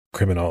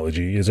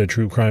Criminology is a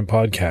true crime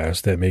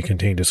podcast that may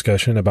contain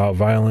discussion about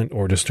violent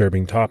or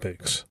disturbing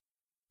topics.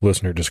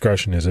 Listener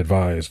discretion is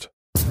advised.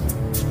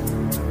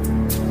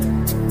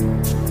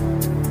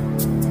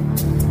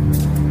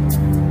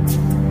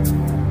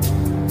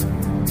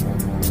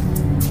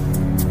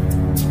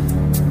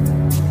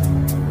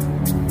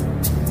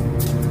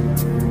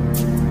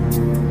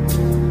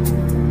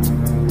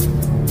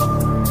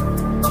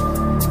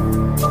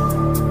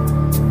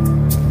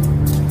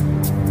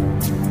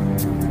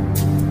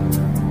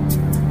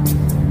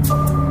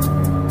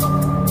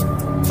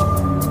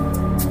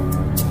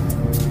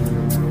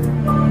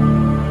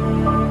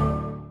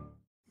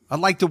 I'd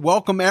like to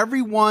welcome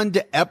everyone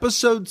to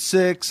episode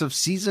 6 of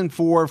season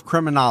 4 of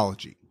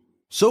Criminology.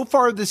 So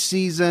far this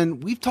season,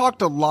 we've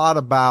talked a lot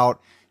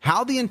about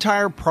how the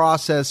entire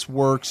process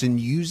works in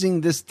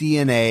using this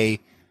DNA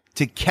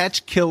to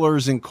catch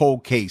killers in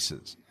cold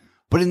cases.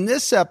 But in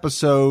this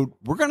episode,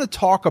 we're going to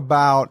talk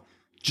about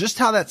just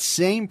how that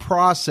same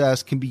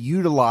process can be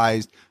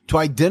utilized to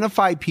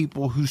identify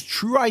people whose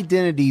true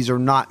identities are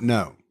not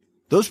known.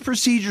 Those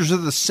procedures are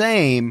the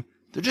same,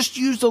 they're just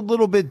used a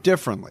little bit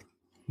differently.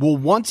 We'll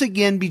once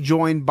again be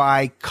joined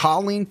by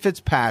Colleen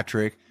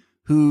Fitzpatrick,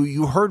 who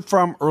you heard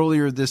from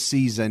earlier this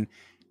season,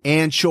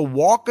 and she'll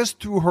walk us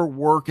through her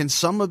work in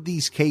some of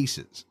these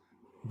cases.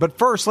 But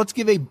first, let's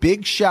give a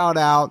big shout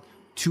out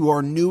to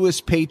our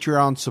newest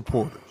Patreon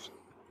supporters.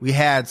 We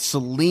had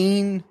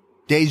Celine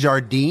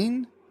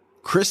Desjardins,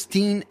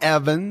 Christine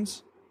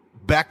Evans,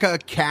 Becca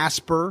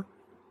Casper,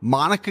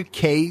 Monica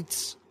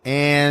Cates,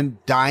 and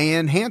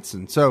Diane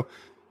Hansen. So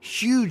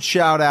huge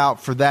shout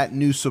out for that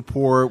new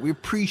support. We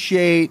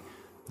appreciate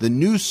the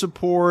new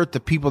support, the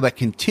people that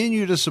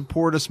continue to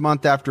support us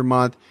month after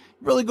month.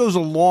 It really goes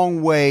a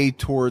long way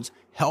towards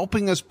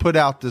helping us put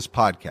out this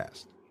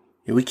podcast.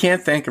 Yeah, we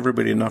can't thank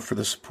everybody enough for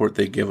the support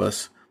they give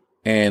us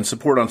and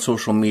support on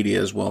social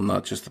media as well,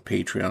 not just the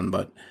Patreon.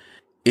 But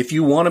if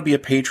you want to be a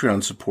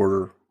Patreon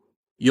supporter,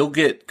 you'll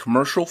get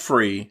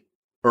commercial-free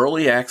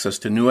early access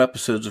to new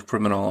episodes of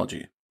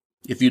Criminology.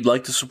 If you'd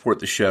like to support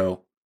the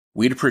show,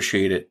 we'd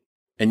appreciate it.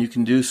 And you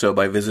can do so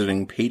by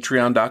visiting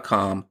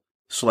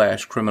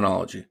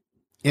patreon.com/criminology.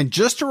 And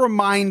just a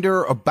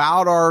reminder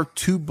about our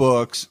two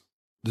books,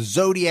 The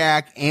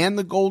Zodiac and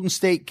The Golden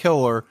State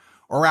Killer,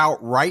 are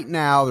out right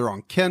now. They're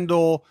on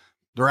Kindle.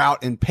 They're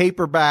out in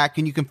paperback,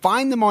 and you can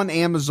find them on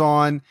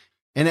Amazon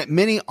and at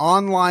many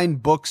online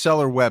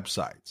bookseller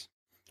websites.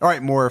 All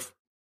right, Morph,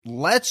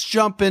 let's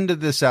jump into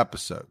this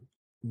episode.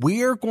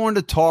 We are going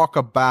to talk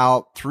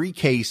about 3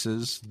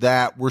 cases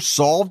that were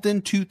solved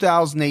in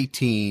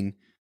 2018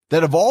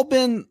 that have all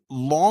been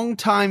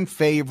longtime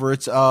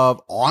favorites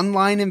of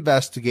online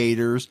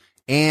investigators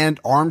and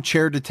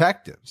armchair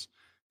detectives.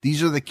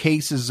 These are the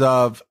cases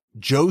of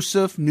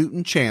Joseph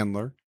Newton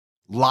Chandler,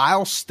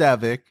 Lyle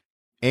Stevick,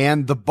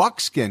 and the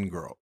Buckskin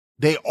Girl.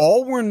 They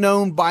all were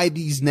known by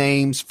these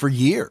names for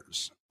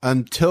years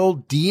until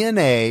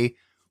DNA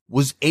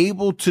was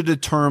able to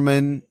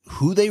determine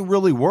who they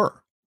really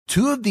were.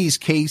 2 of these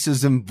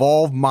cases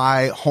involve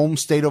my home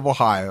state of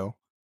Ohio.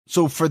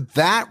 So for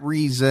that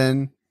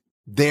reason,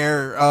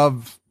 they're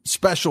of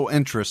special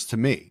interest to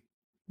me.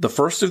 The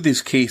first of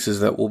these cases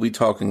that we'll be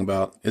talking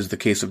about is the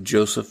case of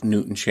Joseph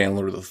Newton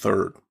Chandler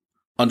III.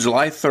 On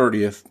July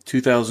 30th,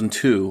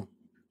 2002,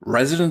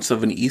 residents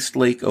of an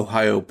Eastlake,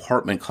 Ohio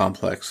apartment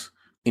complex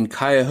in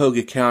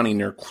Cuyahoga County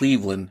near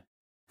Cleveland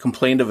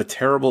complained of a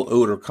terrible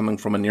odor coming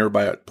from a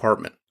nearby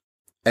apartment.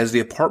 As the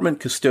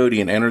apartment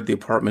custodian entered the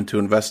apartment to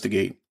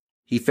investigate,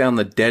 he found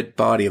the dead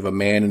body of a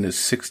man in his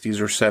 60s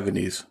or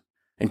 70s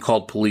and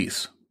called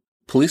police.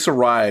 Police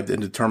arrived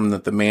and determined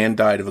that the man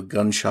died of a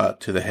gunshot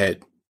to the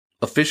head.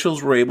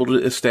 Officials were able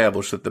to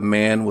establish that the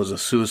man was a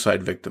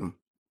suicide victim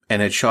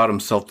and had shot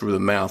himself through the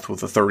mouth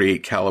with a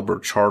 .38 caliber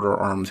Charter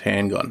Arms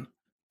handgun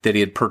that he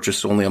had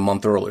purchased only a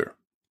month earlier.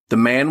 The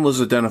man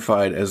was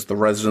identified as the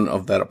resident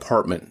of that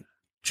apartment,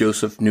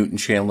 Joseph Newton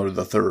Chandler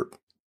III.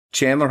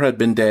 Chandler had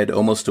been dead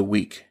almost a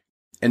week,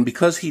 and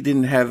because he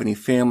didn't have any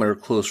family or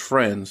close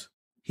friends,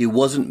 he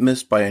wasn't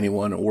missed by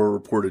anyone or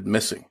reported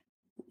missing.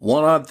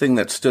 One odd thing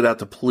that stood out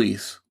to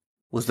police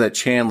was that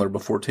Chandler,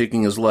 before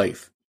taking his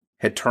life,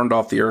 had turned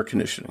off the air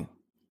conditioning.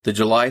 The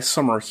July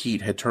summer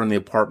heat had turned the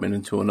apartment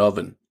into an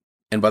oven,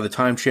 and by the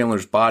time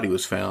Chandler's body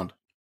was found,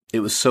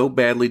 it was so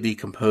badly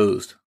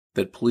decomposed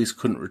that police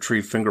couldn't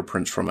retrieve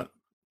fingerprints from it.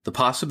 The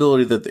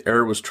possibility that the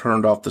air was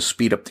turned off to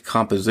speed up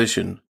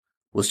decomposition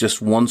was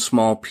just one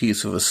small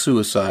piece of a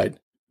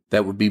suicide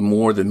that would be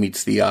more than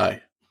meets the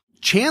eye.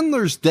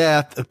 Chandler's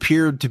death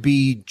appeared to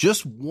be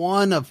just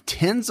one of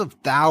tens of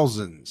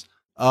thousands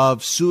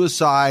of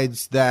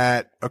suicides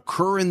that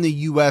occur in the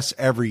U.S.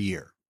 every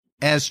year.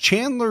 As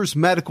Chandler's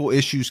medical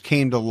issues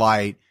came to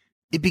light,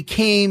 it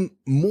became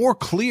more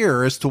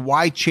clear as to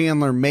why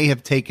Chandler may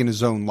have taken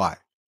his own life.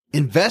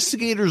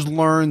 Investigators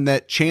learned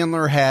that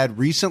Chandler had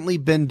recently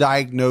been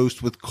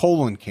diagnosed with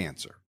colon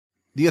cancer.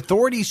 The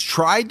authorities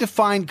tried to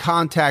find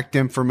contact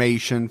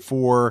information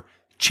for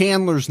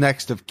Chandler's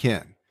next of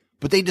kin,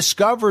 but they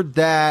discovered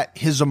that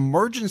his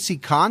emergency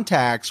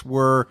contacts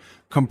were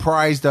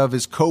comprised of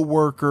his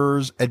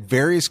co-workers at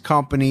various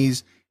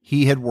companies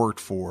he had worked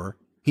for.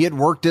 He had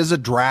worked as a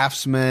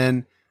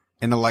draftsman,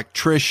 an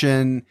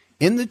electrician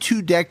in the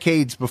 2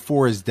 decades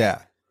before his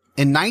death.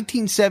 In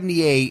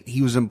 1978,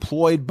 he was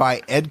employed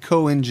by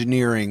Edco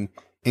Engineering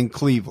in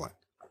Cleveland.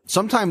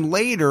 Sometime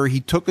later, he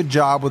took a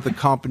job with a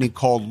company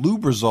called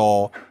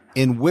Lubrizol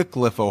in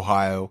Wickliffe,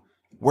 Ohio,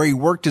 where he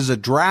worked as a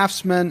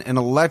draftsman and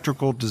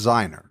electrical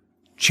designer.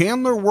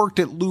 Chandler worked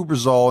at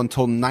Lubrizol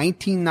until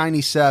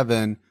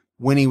 1997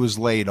 when he was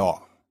laid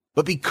off.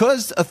 But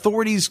because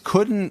authorities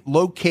couldn't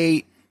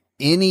locate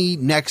any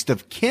next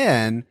of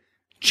kin,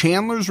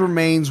 Chandler's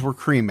remains were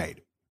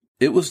cremated.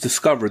 It was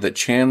discovered that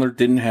Chandler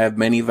didn't have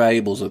many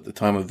valuables at the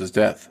time of his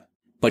death,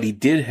 but he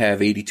did have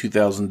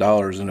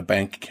 $82,000 in a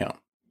bank account,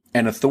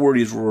 and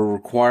authorities were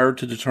required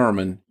to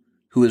determine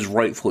who his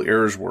rightful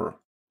heirs were.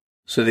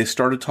 So they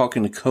started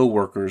talking to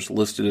co-workers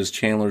listed as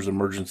Chandler's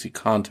emergency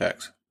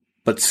contacts.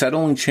 But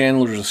settling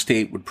Chandler's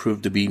estate would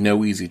prove to be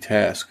no easy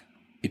task.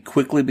 It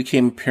quickly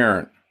became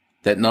apparent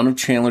that none of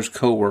Chandler's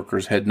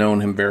co-workers had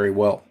known him very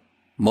well.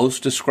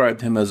 Most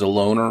described him as a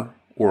loner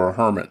or a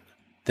hermit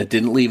that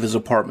didn't leave his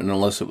apartment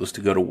unless it was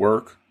to go to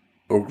work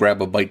or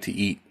grab a bite to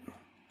eat.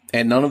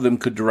 And none of them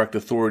could direct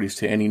authorities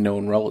to any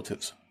known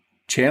relatives.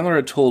 Chandler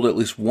had told at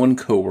least one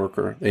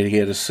co-worker that he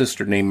had a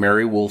sister named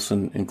Mary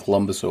Wilson in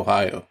Columbus,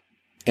 Ohio,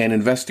 and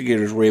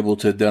investigators were able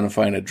to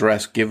identify an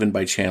address given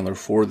by Chandler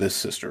for this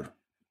sister.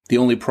 The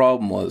only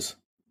problem was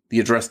the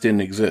address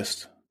didn't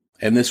exist,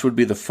 and this would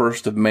be the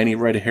first of many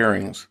red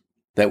herrings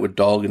that would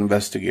dog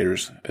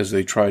investigators as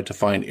they tried to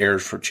find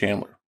heirs for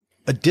Chandler.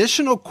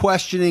 Additional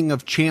questioning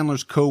of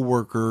Chandler's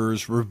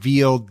co-workers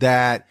revealed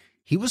that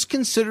he was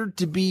considered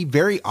to be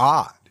very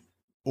odd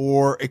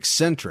or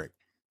eccentric.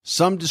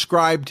 Some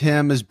described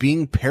him as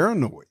being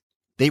paranoid.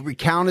 They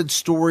recounted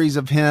stories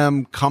of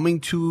him coming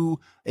to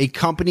a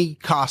company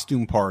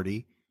costume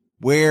party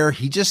where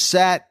he just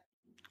sat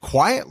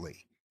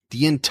quietly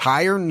the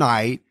entire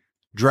night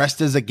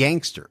dressed as a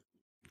gangster,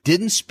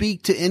 didn't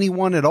speak to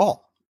anyone at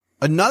all.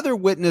 Another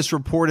witness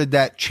reported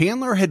that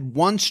Chandler had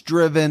once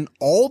driven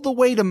all the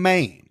way to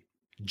Maine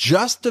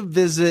just to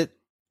visit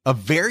a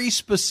very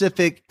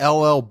specific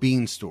LL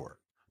Bean store,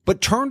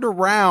 but turned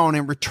around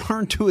and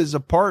returned to his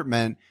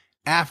apartment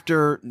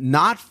after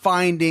not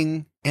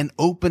finding an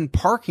open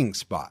parking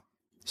spot.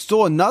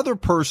 Still, another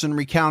person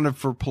recounted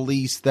for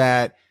police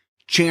that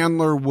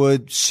Chandler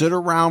would sit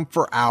around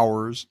for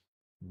hours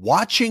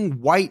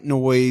watching white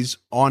noise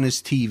on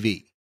his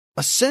TV,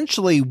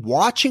 essentially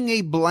watching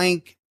a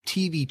blank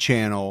TV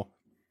channel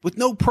with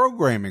no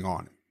programming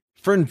on it.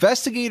 For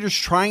investigators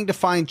trying to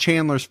find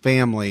Chandler's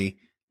family,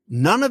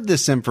 none of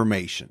this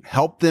information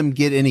helped them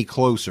get any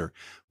closer,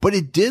 but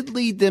it did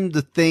lead them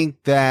to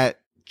think that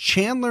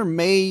Chandler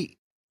may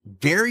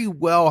very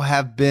well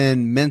have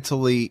been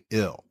mentally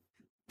ill.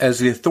 As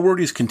the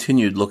authorities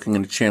continued looking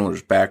into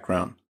Chandler's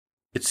background,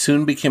 it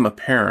soon became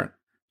apparent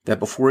that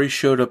before he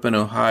showed up in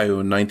Ohio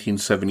in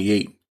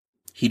 1978,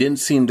 he didn't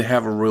seem to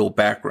have a real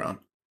background.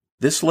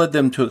 This led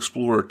them to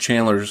explore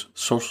Chandler's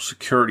Social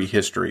Security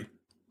history,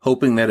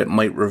 hoping that it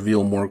might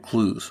reveal more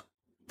clues.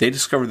 They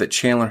discovered that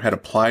Chandler had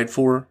applied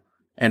for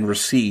and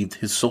received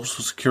his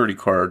Social Security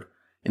card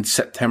in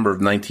September of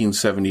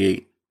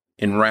 1978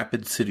 in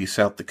Rapid City,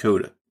 South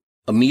Dakota.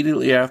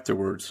 Immediately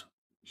afterwards,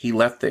 he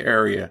left the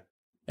area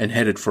and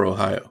headed for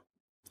Ohio.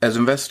 As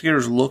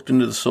investigators looked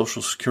into the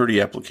Social Security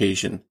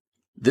application,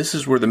 this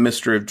is where the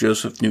mystery of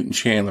Joseph Newton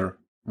Chandler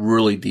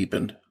really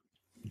deepened.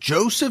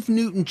 Joseph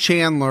Newton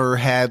Chandler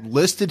had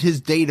listed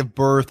his date of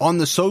birth on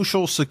the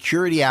Social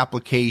Security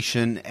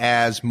application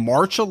as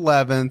March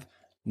 11th,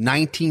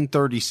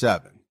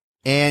 1937.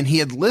 And he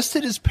had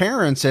listed his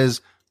parents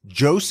as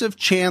Joseph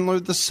Chandler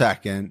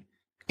II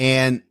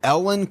and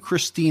Ellen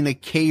Christina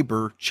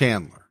Caber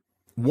Chandler.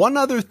 One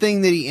other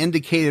thing that he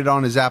indicated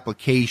on his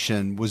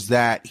application was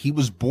that he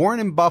was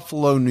born in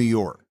Buffalo, New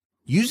York.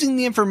 Using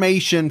the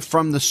information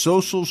from the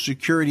Social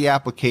Security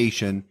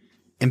application,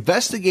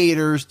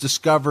 investigators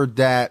discovered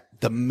that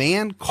the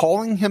man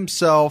calling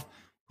himself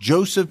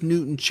Joseph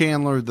Newton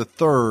Chandler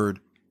III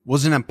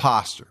was an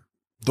imposter.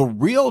 The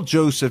real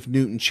Joseph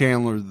Newton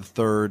Chandler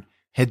III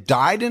had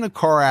died in a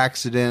car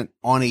accident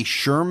on a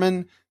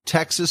Sherman,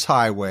 Texas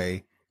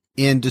highway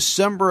in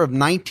December of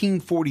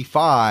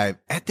 1945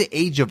 at the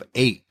age of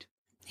 8.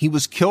 He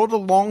was killed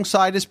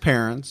alongside his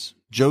parents,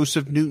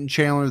 Joseph Newton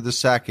Chandler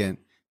II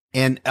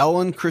and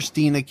Ellen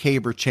Christina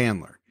Caber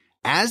Chandler,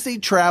 as they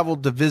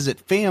traveled to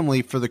visit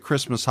family for the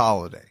Christmas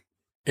holiday.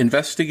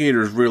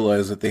 Investigators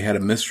realized that they had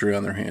a mystery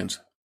on their hands.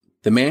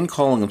 The man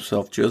calling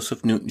himself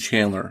Joseph Newton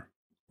Chandler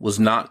was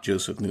not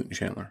Joseph Newton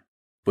Chandler.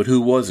 But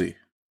who was he?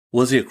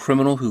 Was he a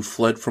criminal who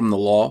fled from the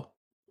law?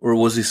 Or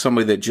was he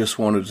somebody that just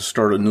wanted to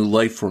start a new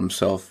life for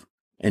himself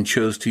and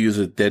chose to use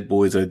a dead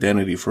boy's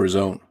identity for his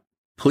own?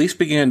 Police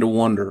began to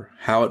wonder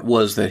how it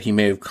was that he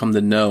may have come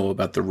to know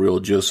about the real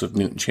Joseph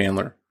Newton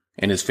Chandler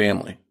and his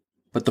family.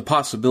 But the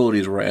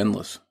possibilities were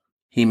endless.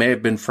 He may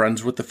have been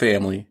friends with the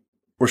family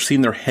or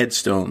seen their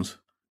headstones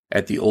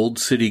at the Old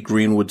City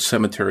Greenwood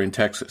Cemetery in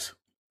Texas.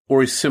 or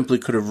he simply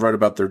could have read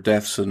about their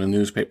deaths in a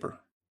newspaper.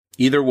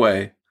 Either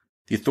way,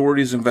 the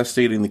authorities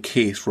investigating the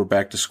case were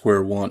back to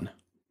square one.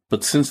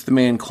 But since the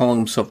man calling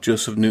himself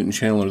Joseph Newton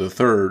Chandler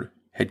III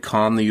had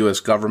conned the U.S.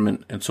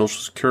 government and Social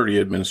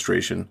Security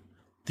Administration,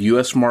 the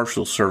U.S.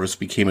 Marshals Service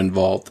became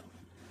involved.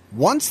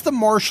 Once the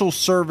Marshals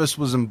Service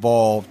was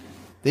involved,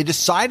 they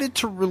decided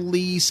to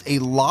release a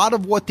lot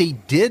of what they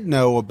did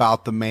know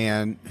about the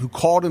man who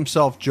called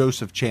himself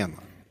Joseph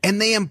Chandler. And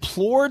they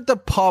implored the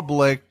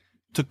public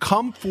to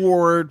come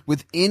forward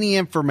with any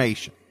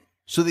information.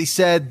 So they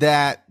said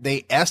that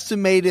they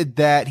estimated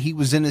that he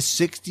was in his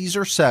 60s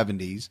or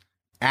 70s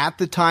at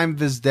the time of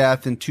his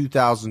death in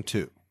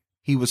 2002.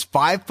 He was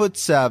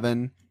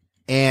 5'7"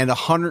 and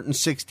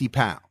 160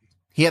 pounds.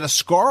 He had a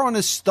scar on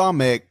his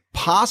stomach,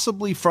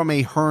 possibly from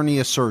a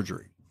hernia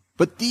surgery.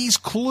 But these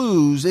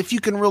clues, if you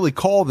can really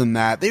call them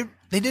that, they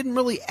didn't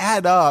really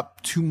add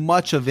up to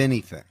much of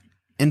anything.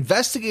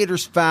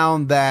 Investigators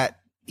found that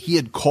he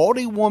had called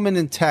a woman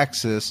in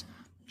Texas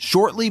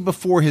shortly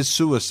before his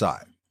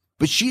suicide,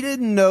 but she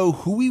didn't know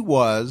who he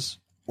was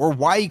or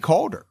why he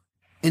called her.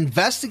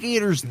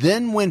 Investigators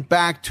then went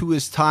back to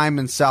his time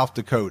in South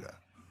Dakota,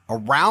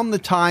 around the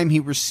time he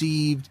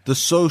received the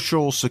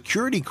Social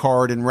Security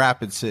card in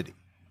Rapid City.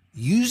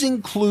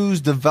 Using clues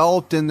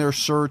developed in their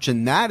search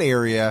in that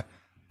area,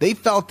 they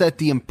felt that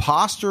the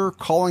imposter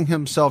calling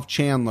himself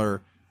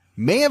Chandler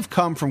may have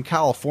come from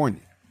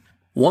California.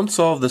 Once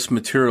all of this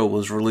material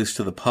was released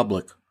to the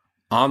public,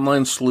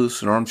 online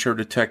sleuths and armchair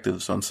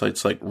detectives on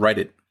sites like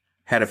Reddit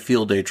had a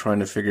field day trying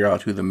to figure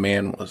out who the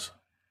man was.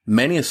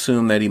 Many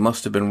assumed that he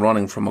must have been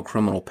running from a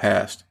criminal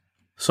past.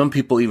 Some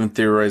people even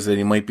theorized that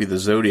he might be the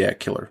Zodiac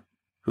Killer,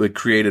 who had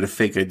created a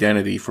fake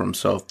identity for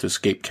himself to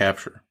escape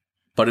capture.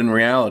 But in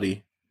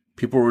reality,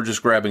 people were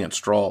just grabbing at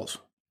straws.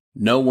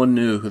 No one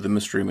knew who the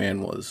mystery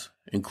man was,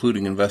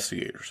 including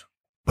investigators.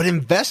 But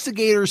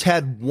investigators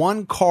had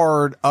one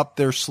card up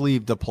their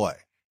sleeve to play.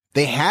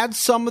 They had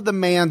some of the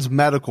man's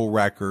medical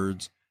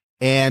records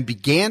and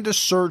began to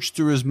search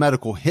through his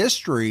medical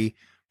history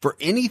for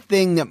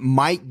anything that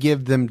might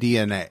give them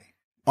DNA.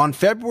 On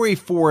February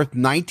 4th,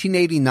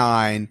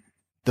 1989,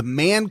 the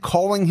man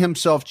calling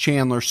himself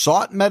Chandler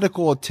sought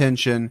medical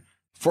attention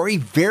for a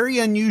very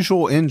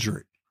unusual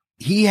injury.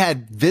 He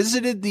had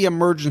visited the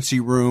emergency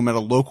room at a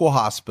local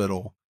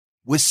hospital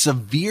with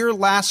severe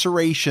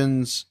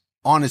lacerations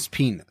on his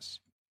penis.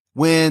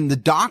 When the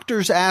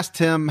doctors asked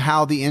him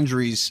how the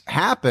injuries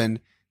happened,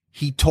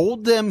 he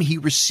told them he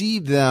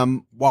received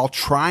them while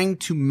trying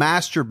to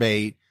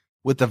masturbate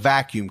with a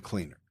vacuum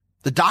cleaner.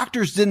 The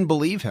doctors didn't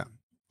believe him,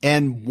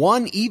 and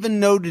one even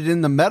noted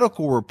in the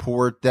medical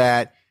report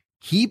that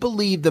he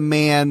believed the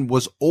man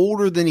was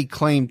older than he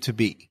claimed to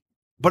be.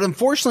 But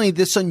unfortunately,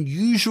 this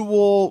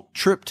unusual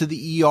trip to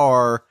the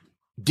ER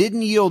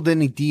didn't yield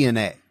any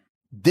DNA.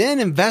 Then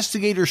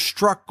investigators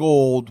struck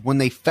gold when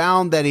they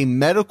found that a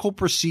medical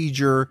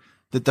procedure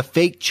that the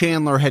fake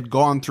Chandler had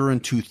gone through in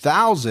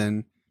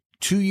 2000,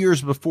 2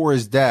 years before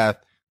his death,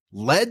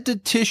 led to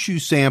tissue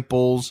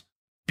samples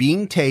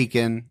being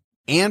taken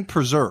and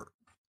preserved.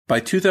 By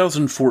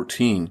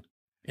 2014,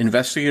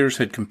 investigators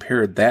had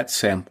compared that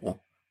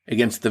sample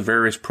against the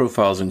various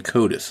profiles in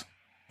CODIS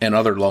and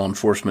other law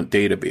enforcement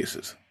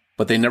databases,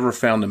 but they never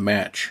found a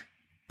match.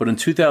 But in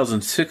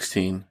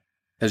 2016,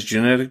 as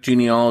genetic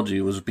genealogy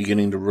was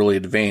beginning to really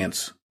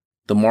advance,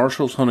 the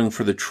marshals hunting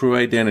for the true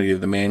identity of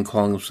the man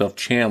calling himself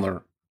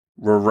Chandler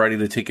were ready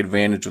to take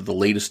advantage of the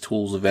latest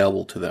tools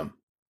available to them.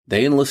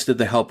 They enlisted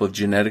the help of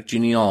genetic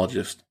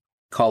genealogist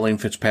Colleen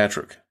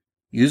Fitzpatrick.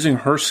 Using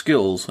her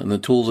skills and the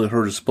tools at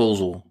her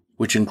disposal,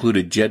 which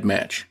included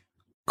GEDmatch,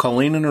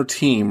 Colleen and her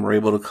team were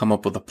able to come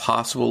up with a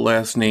possible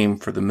last name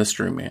for the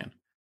mystery man,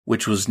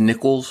 which was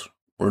Nichols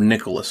or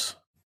Nicholas.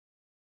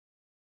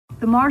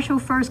 The marshal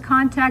first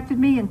contacted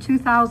me in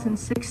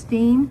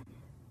 2016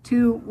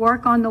 to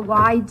work on the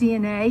Y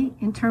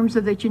DNA in terms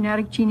of the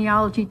genetic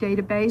genealogy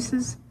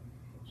databases.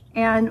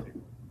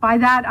 And by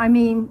that, I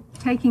mean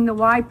taking the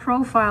Y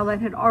profile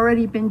that had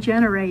already been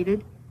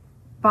generated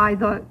by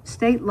the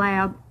state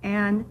lab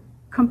and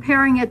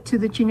comparing it to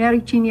the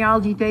genetic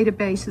genealogy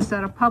databases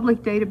that are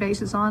public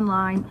databases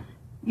online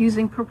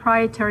using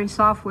proprietary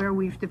software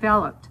we've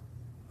developed.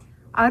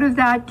 Out of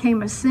that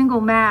came a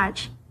single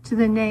match to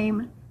the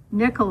name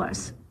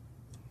Nicholas.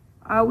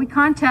 We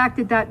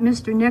contacted that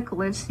Mr.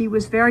 Nicholas. He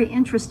was very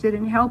interested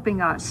in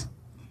helping us.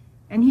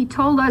 And he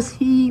told us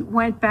he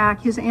went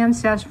back, his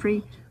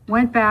ancestry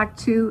went back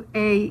to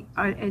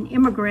an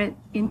immigrant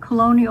in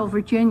colonial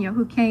Virginia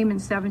who came in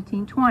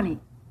 1720.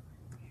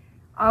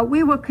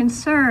 We were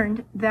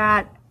concerned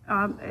that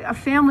a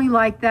family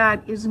like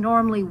that is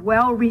normally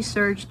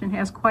well-researched and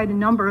has quite a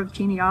number of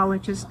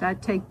genealogists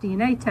that take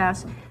DNA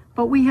tests,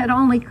 but we had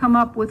only come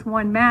up with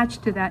one match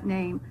to that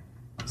name.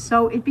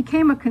 So it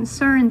became a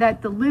concern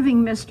that the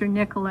living Mr.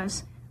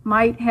 Nicholas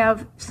might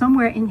have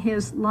somewhere in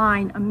his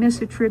line a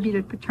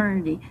misattributed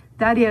paternity.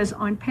 That is,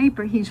 on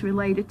paper, he's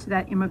related to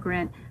that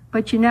immigrant,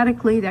 but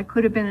genetically, that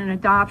could have been an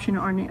adoption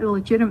or an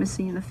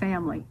illegitimacy in the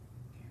family.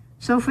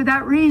 So for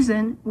that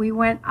reason, we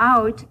went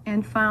out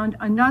and found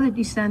another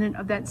descendant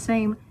of that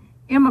same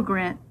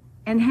immigrant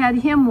and had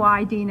him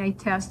Y-DNA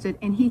tested,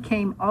 and he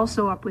came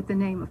also up with the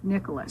name of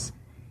Nicholas.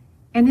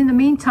 And in the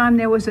meantime,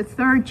 there was a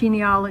third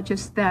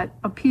genealogist that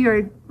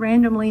appeared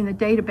randomly in the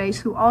database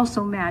who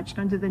also matched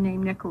under the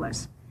name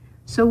Nicholas.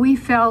 So we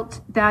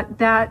felt that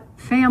that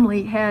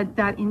family had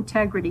that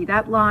integrity.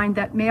 That line,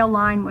 that male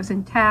line, was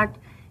intact,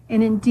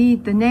 and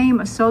indeed the name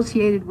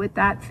associated with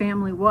that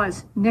family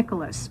was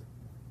Nicholas.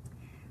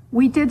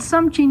 We did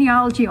some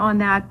genealogy on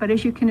that, but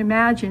as you can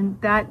imagine,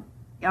 that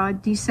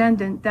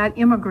descendant, that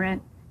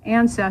immigrant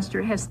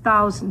ancestor, has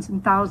thousands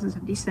and thousands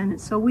of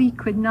descendants, so we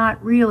could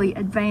not really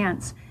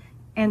advance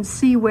and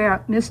see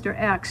where Mr.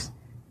 X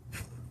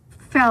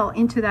fell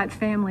into that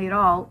family at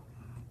all.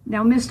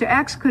 Now, Mr.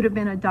 X could have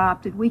been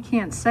adopted. We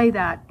can't say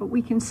that, but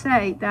we can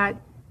say that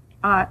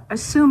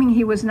assuming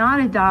he was not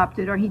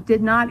adopted or he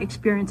did not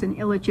experience an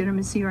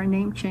illegitimacy or a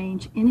name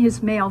change in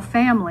his male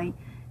family,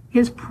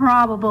 his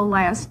probable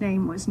last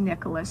name was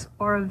Nicholas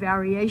or a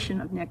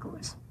variation of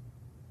Nicholas.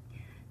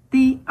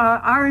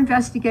 Our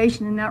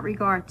investigation in that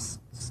regard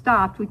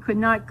stopped. We could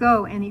not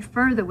go any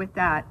further with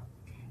that.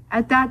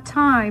 At that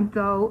time,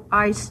 though,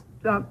 I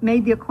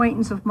made the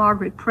acquaintance of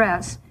Margaret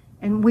Press,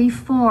 and we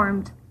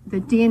formed the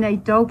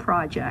DNA Doe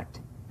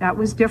Project. That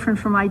was different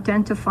from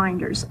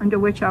Identifinders, under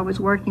which I was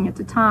working at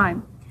the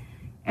time.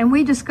 And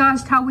we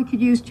discussed how we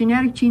could use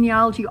genetic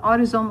genealogy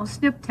autosomal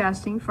SNP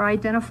testing for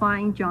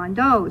identifying John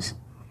Does.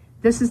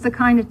 This is the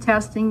kind of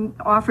testing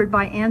offered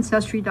by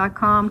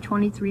Ancestry.com,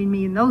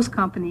 23andMe, and those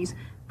companies,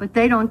 but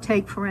they don't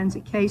take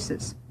forensic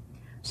cases.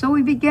 So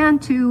we began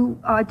to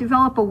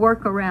develop a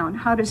workaround,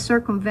 how to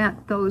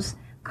circumvent those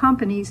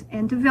companies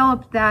and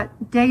develop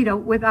that data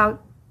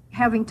without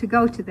having to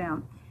go to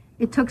them.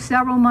 It took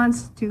several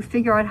months to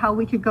figure out how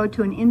we could go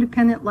to an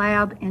independent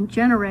lab and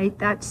generate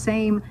that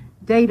same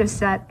data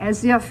set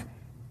as if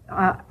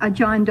a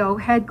John Doe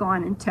had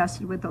gone and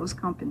tested with those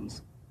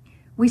companies.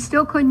 We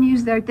still couldn't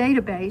use their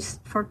database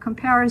for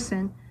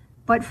comparison,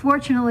 but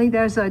fortunately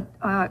there's a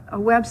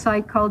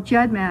website called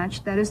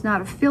GEDmatch that is not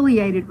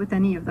affiliated with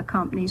any of the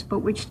companies, but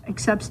which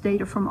accepts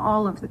data from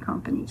all of the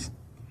companies.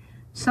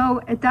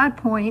 So at that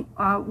point,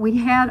 we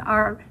had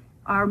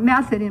our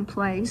method in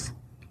place.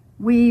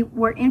 We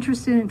were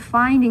interested in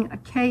finding a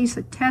case,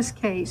 a test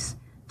case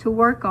to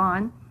work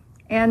on.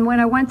 And when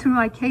I went through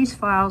my case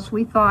files,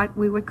 we thought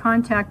we would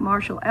contact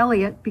Marshall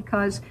Elliott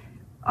because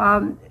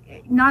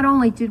not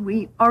only did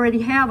we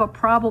already have a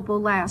probable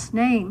last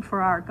name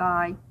for our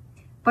guy,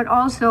 but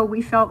also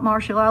we felt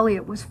Marshall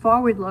Elliott was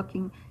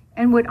forward-looking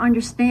and would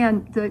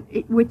understand that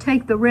it would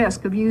take the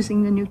risk of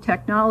using the new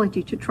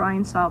technology to try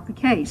and solve the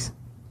case.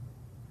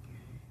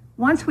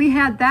 Once we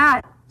had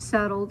that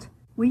settled,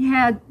 we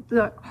had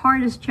the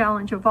hardest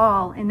challenge of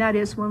all, and that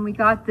is when we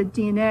got the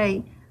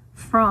DNA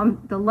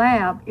from the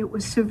lab, it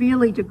was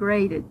severely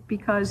degraded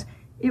because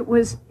the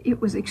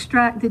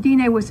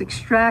DNA was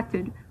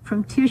extracted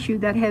from tissue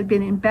that had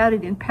been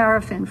embedded in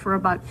paraffin for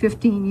about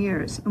 15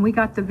 years, and we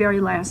got the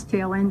very last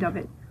tail end of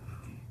it.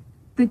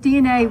 The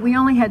DNA, we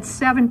only had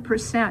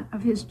 7%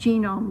 of his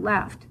genome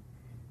left.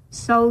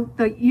 So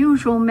the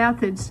usual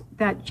methods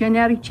that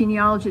genetic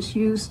genealogists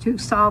use to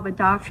solve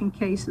adoption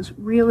cases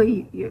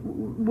really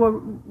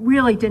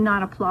did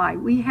not apply.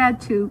 We had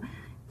to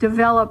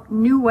develop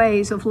new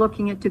ways of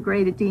looking at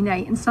degraded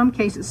DNA. In some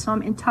cases,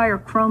 some entire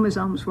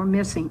chromosomes were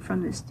missing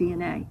from this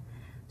DNA.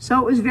 So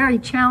it was very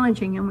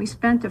challenging, and we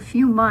spent a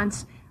few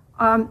months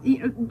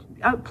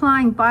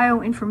applying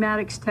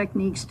bioinformatics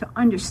techniques to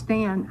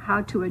understand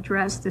how to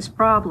address this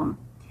problem.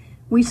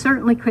 We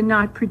certainly could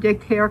not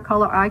predict hair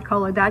color, eye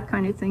color, that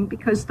kind of thing,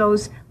 because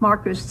those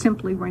markers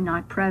simply were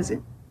not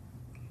present.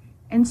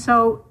 And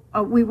so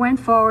we went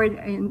forward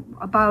in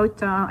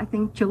about, I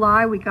think,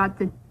 July, we got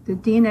the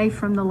DNA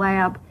from the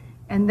lab,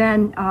 and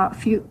then a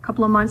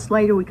couple of months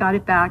later, we got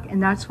it back,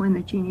 and that's when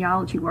the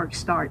genealogy work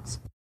starts.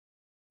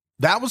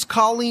 That was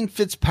Colleen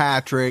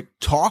Fitzpatrick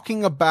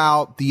talking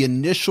about the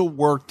initial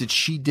work that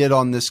she did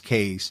on this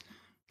case,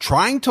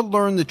 trying to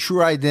learn the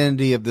true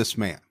identity of this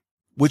man,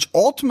 which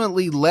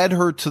ultimately led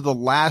her to the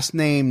last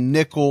name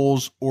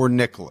Nichols or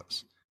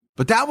Nicholas.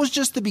 But that was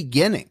just the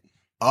beginning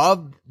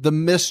of the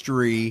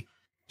mystery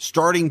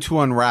starting to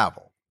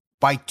unravel.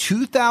 By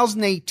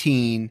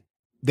 2018,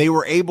 they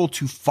were able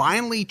to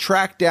finally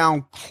track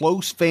down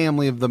close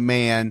family of the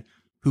man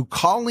who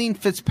Colleen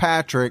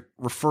Fitzpatrick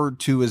referred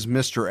to as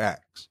Mr.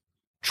 X.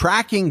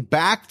 Tracking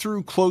back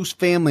through close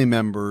family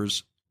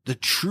members, the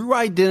true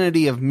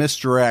identity of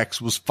Mr. X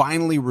was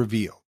finally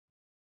revealed.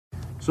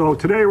 So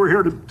today we're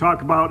here to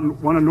talk about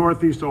one of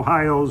Northeast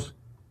Ohio's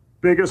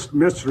biggest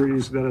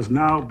mysteries that has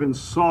now been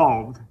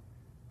solved,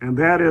 and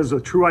that is the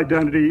true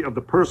identity of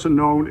the person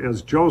known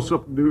as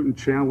Joseph Newton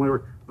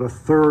Chandler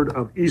III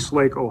of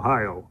Eastlake,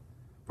 Ohio.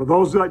 For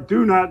those that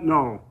do not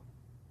know,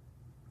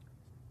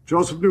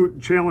 Joseph Newton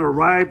Chandler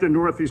arrived in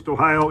Northeast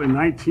Ohio in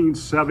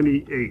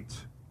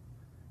 1978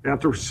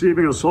 after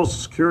receiving a Social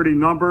Security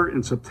number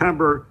in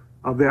September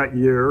of that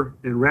year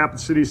in Rapid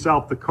City,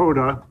 South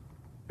Dakota,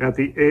 at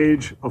the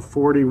age of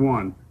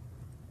 41.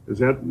 Is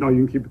that, no,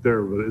 you can keep it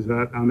there, but is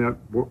that on that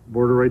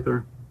border right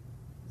there?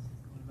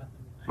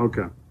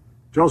 Okay.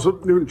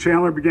 Joseph Newton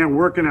Chandler began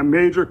working at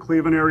major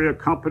Cleveland area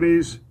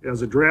companies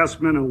as a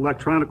draftsman and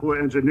electronical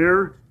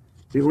engineer.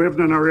 He lived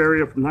in our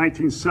area from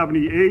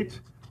 1978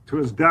 to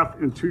his death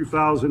in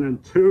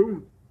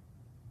 2002.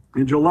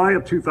 In July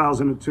of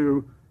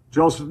 2002,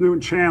 Joseph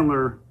Newton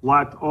Chandler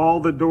locked all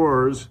the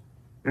doors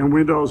and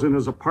windows in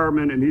his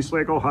apartment in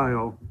Eastlake,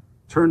 Ohio,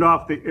 turned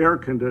off the air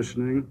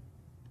conditioning,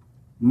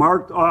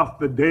 marked off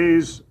the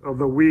days of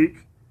the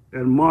week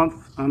and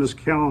month on his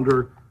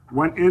calendar,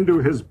 went into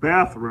his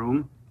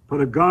bathroom,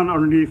 put a gun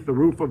underneath the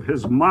roof of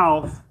his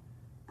mouth,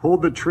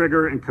 pulled the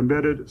trigger, and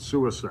committed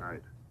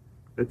suicide.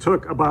 It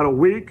took about a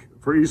week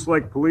for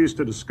Eastlake police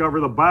to discover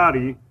the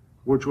body,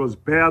 which was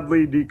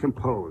badly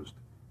decomposed.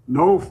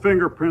 No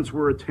fingerprints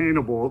were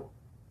attainable,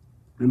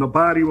 and the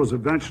body was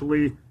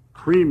eventually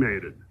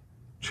cremated.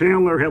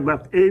 Chandler had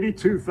left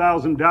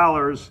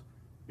 $82,000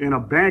 in a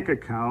bank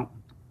account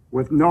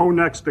with no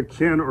next of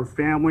kin or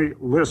family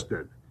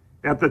listed.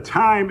 At the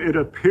time, it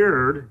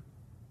appeared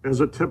as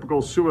a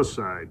typical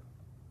suicide.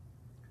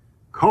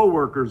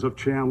 Co-workers of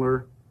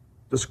Chandler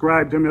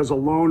described him as a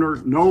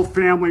loner, no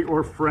family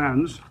or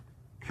friends,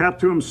 kept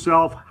to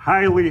himself,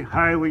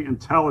 highly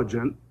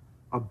intelligent,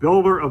 a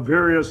builder of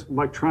various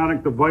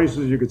electronic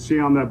devices. You could see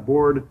on that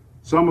board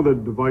some of the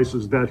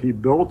devices that he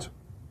built.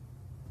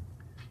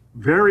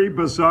 Very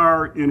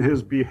bizarre in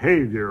his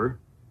behavior,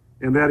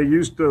 in that he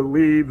used to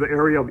leave the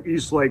area of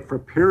Eastlake for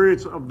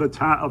periods of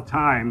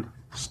time,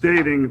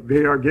 stating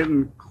they are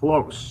getting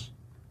close.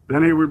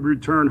 Then he would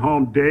return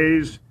home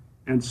days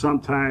and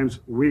sometimes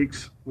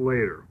weeks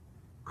later.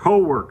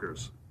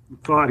 Co-workers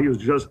thought he was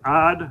just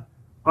odd,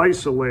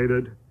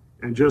 isolated,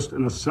 and just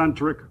an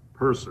eccentric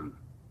person.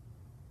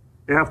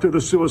 After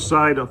the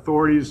suicide,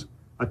 authorities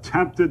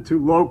attempted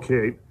to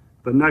locate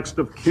the next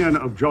of kin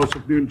of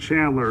Joseph Newton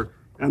Chandler,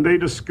 and they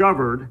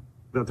discovered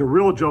that the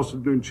real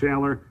Joseph Newton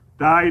Chandler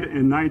died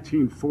in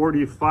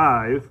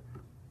 1945,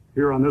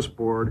 here on this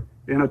board,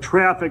 in a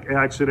traffic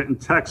accident in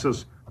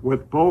Texas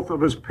with both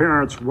of his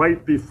parents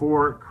right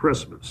before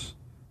Christmas.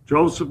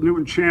 Joseph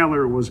Newton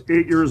Chandler was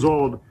 8 years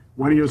old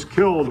when he was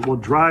killed while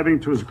driving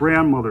to his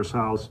grandmother's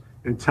house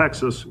in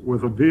Texas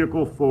with a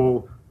vehicle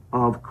full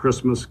of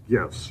Christmas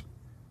gifts.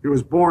 He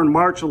was born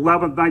March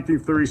 11,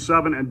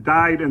 1937, and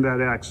died in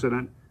that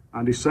accident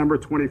on December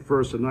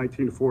 21st of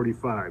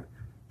 1945.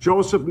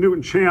 Joseph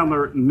Newton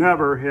Chandler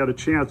never had a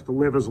chance to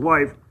live his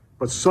life,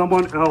 but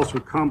someone else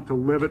would come to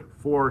live it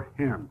for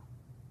him.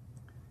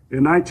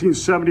 In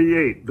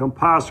 1978, the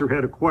imposter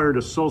had acquired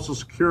a Social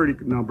Security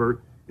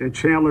number in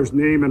Chandler's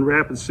name in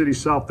Rapid City,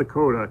 South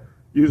Dakota,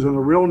 using the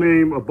real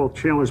name of both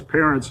Chandler's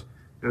parents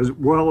as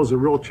well as the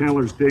real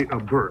Chandler's date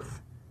of birth.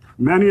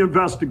 Many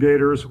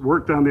investigators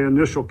worked on the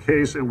initial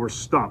case and were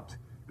stumped.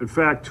 In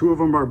fact, two of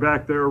them are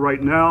back there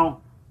right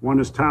now.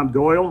 One is Tom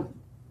Doyle,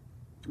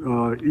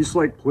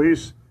 Eastlake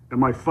Police, and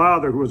my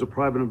father, who was a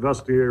private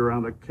investigator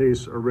on the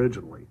case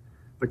originally.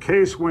 The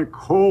case went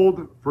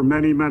cold for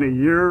many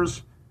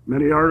years.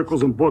 Many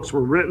articles and books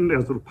were written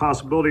as to the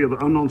possibility of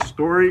the unknown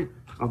story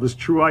of his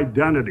true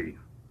identity.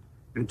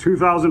 In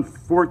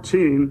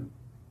 2014,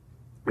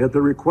 at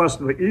the request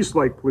of the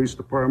Eastlake Police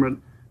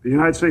Department, the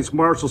United States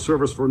Marshal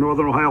Service for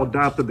Northern Ohio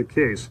adopted the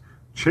case.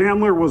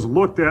 Chandler was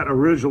looked at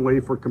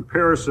originally for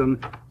comparison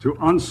to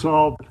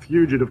unsolved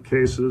fugitive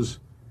cases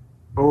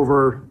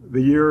over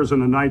the years in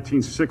the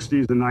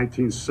 1960s and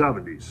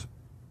 1970s.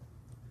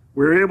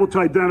 We were able to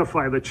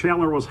identify that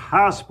Chandler was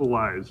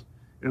hospitalized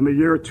in the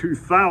year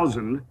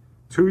 2000,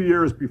 2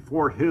 years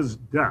before his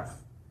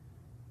death,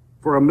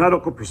 for a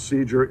medical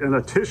procedure, and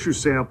a tissue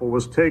sample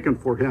was taken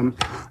for him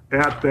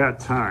at that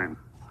time.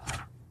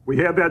 We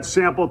had that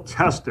sample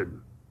tested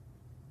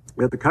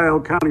at the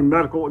Cuyahoga County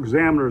Medical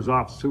Examiner's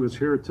Office, who is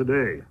here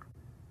today,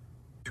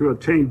 to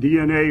obtain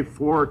DNA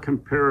for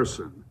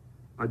comparison.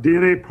 A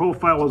DNA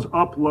profile was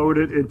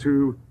uploaded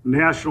into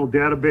national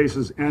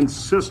databases and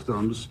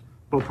systems,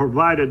 but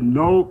provided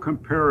no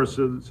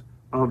comparisons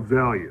of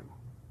value.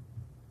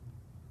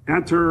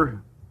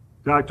 Enter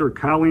Dr.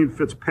 Colleen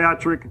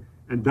Fitzpatrick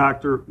and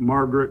Dr.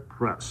 Margaret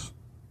Press.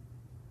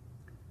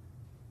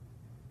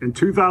 In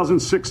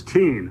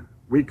 2016,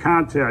 we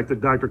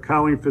contacted Dr.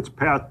 Colleen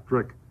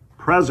Fitzpatrick,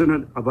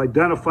 president of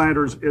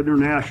Identifinders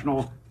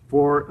International,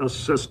 for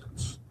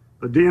assistance.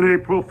 The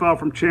DNA profile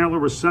from Chandler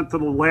was sent to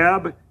the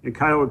lab in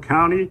Cuyahoga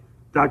County.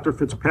 Dr.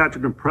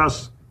 Fitzpatrick and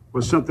Press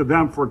was sent to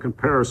them for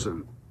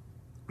comparison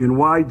in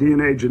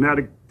Y-DNA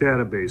genetic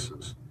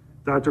databases.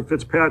 Dr.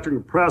 Fitzpatrick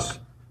and Press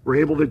were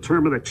able to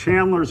determine that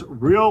Chandler's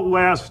real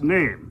last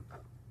name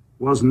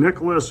was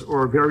Nicholas,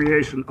 or a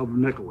variation of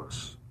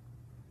Nicholas.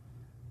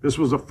 This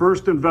was the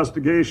first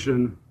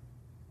investigation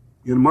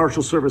in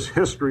Marshal Service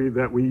history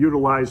that we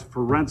utilized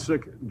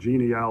forensic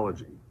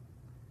genealogy.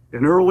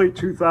 In early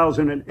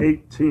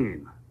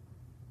 2018,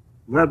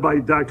 led by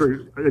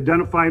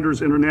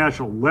Identifinders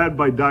International, led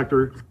by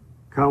Dr.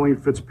 Colleen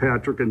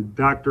Fitzpatrick and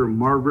Dr.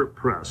 Margaret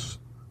Press,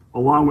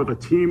 along with a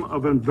team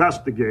of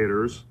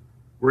investigators,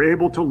 were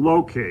able to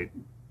locate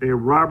a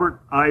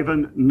Robert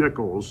Ivan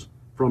Nichols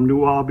from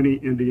New Albany,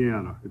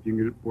 Indiana, if you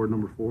can get board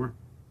number 4,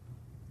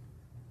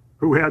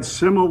 who had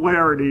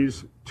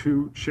similarities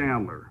to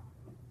Chandler.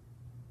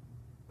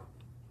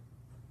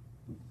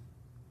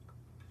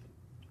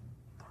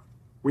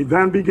 We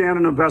then began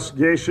an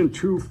investigation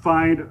to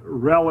find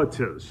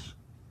relatives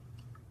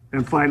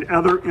and find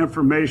other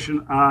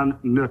information on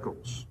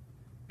Nichols.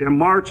 In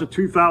March of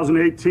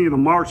 2018, the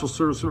Marshal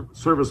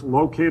Service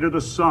located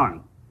a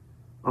son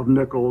of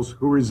Nichols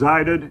who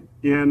resided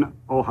in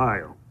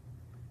Ohio.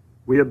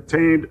 We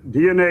obtained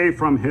DNA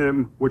from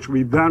him, which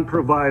we then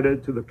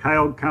provided to the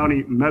Cuyahoga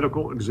County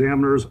Medical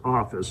Examiner's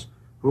Office,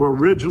 who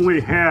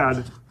originally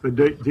had the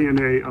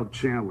DNA of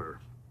Chandler.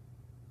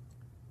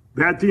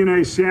 That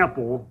DNA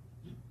sample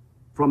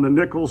from the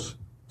Nichols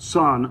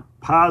son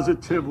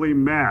positively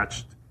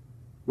matched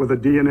with the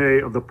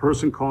DNA of the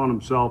person calling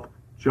himself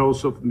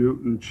Joseph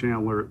Newton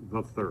Chandler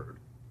III.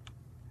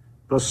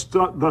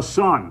 The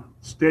son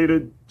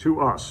stated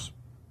to us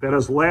that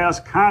his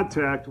last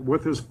contact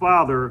with his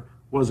father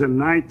was in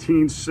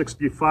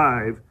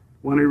 1965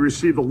 when he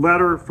received a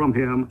letter from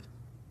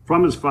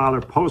his father,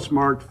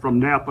 postmarked from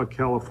Napa,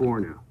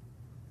 California.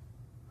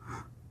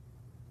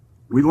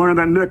 We learned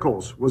that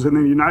Nichols was in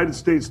the United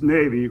States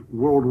Navy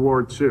World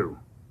War II,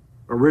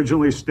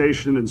 originally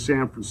stationed in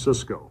San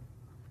Francisco,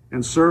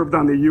 and served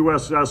on the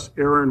USS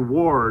Aaron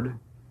Ward,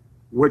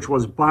 which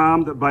was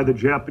bombed by the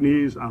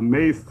Japanese on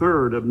May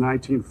 3rd of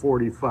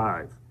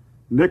 1945.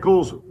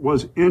 Nichols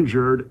was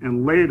injured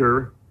and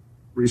later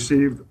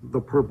received the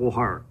Purple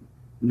Heart.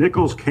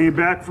 Nichols came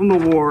back from the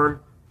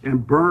war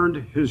and burned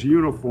his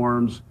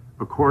uniforms,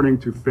 according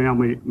to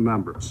family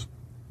members.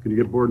 Can you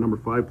get board number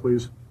 5,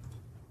 please?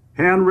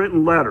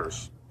 Handwritten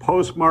letters,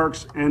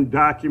 postmarks, and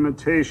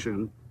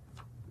documentation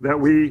that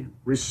we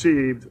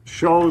received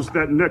shows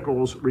that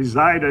Nichols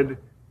resided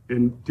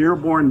in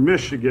Dearborn,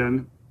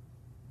 Michigan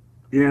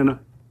in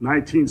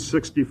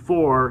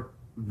 1964,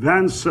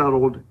 then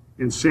settled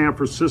in San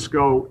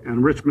Francisco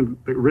and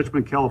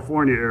Richmond,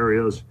 California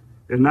areas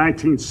in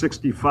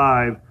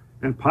 1965,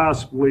 and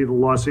possibly the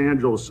Los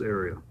Angeles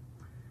area.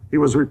 He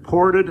was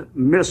reported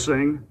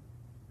missing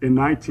in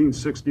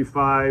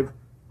 1965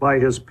 by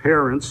his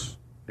parents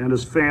and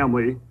his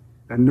family,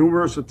 and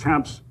numerous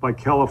attempts by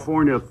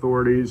California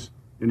authorities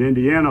and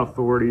Indiana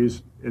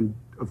authorities and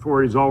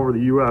authorities all over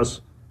the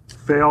U.S.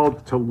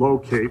 failed to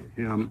locate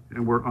him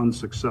and were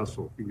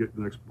unsuccessful. You can get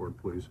the next board,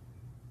 please.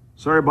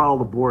 Sorry about all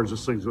the boards.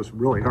 This thing's just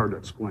really hard to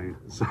explain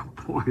at some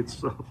point.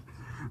 So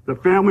the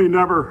family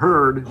never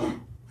heard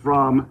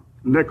from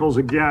Nichols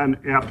again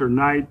after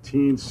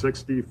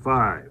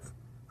 1965.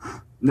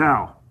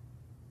 Now,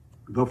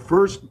 the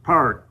first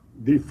part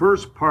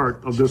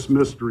of this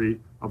mystery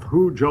of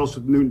who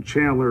Joseph Newton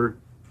Chandler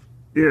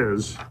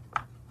is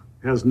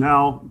has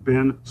now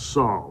been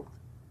solved.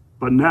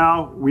 But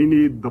now we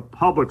need the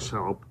public's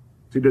help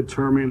to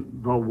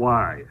determine the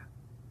why.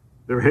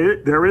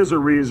 There is a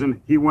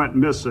reason he went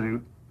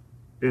missing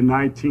in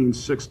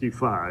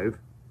 1965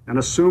 and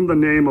assumed the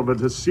name of a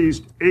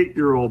deceased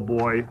 8-year-old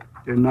boy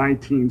in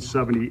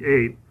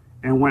 1978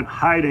 and went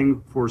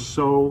hiding for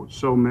so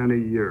many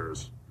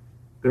years.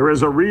 There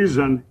is a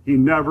reason he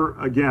never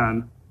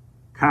again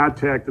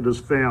contacted his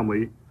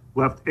family,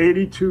 left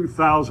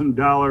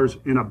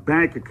 $82,000 in a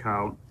bank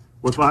account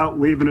without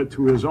leaving it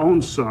to his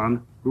own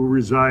son, who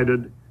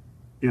resided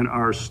in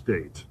our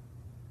state.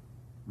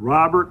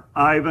 Robert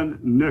Ivan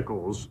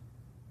Nichols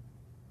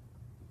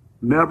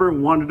never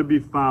wanted to be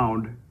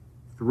found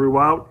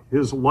throughout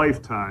his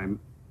lifetime,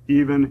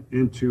 even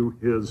into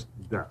his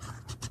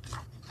death.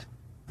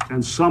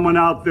 And someone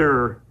out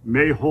there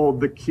may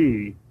hold the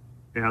key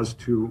as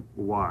to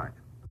why.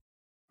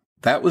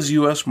 That was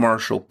U.S.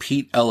 Marshal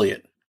Pete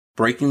Elliott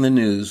breaking the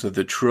news that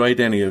the true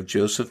identity of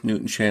Joseph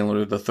Newton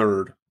Chandler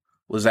III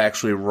was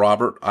actually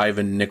Robert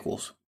Ivan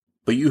Nichols.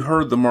 But you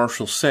heard the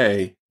Marshal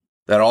say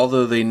that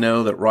although they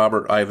know that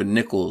Robert Ivan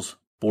Nichols,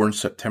 born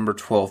September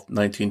 12,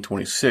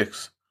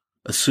 1926,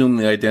 assumed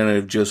the identity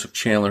of Joseph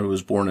Chandler, who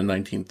was born in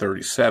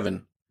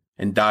 1937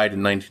 and died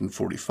in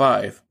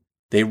 1945,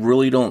 they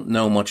really don't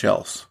know much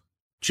else,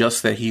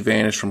 just that he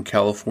vanished from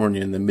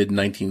California in the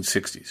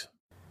mid-1960s.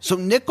 So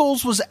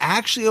Nichols was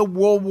actually a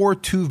World War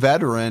II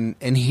veteran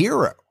and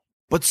hero.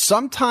 But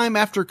sometime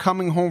after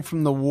coming home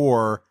from the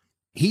war,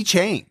 he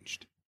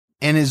changed.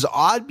 And his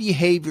odd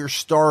behavior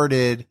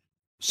started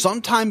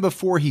sometime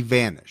before he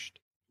vanished.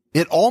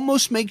 It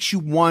almost makes you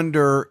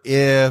wonder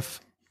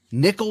if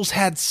Nichols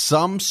had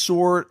some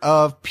sort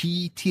of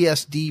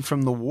PTSD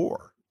from the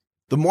war.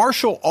 The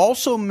marshal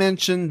also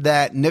mentioned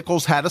that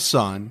Nichols had a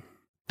son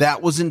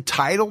that was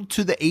entitled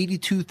to the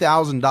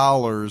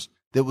 $82,000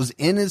 that was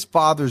in his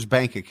father's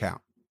bank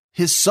account.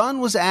 His son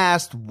was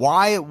asked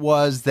why it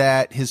was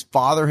that his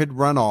father had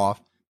run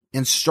off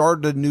and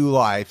started a new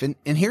life. And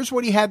here's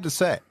what he had to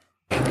say.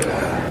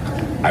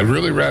 I'd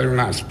really rather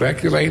not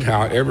speculate.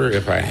 However,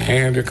 if I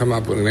had to come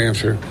up with an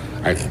answer,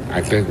 I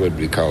think it would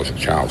be because of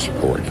child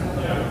support.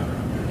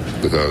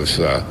 Because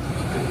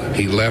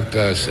he left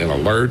us in a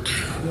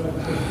lurch,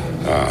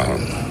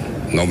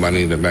 no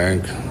money in the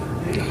bank,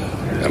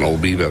 an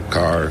old beat-up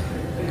car,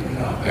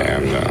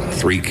 and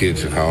 3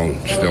 kids at home,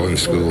 still in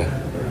school,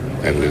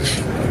 and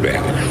just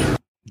vanished.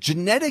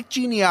 Genetic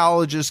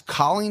genealogist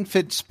Colleen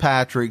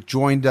Fitzpatrick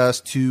joined us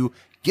to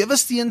give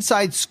us the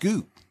inside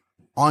scoop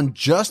on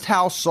just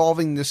how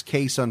solving this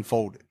case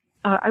unfolded.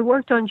 I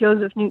worked on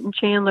Joseph Newton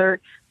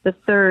Chandler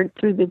III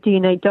through the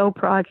DNA Doe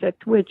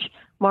Project, which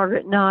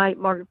Margaret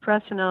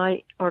Press and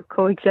I are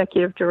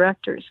co-executive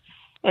directors.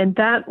 And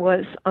that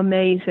was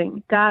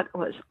amazing. That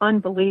was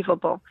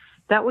unbelievable.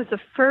 That was the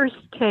first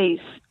case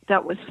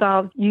that was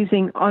solved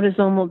using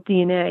autosomal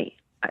DNA.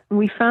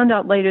 We found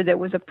out later there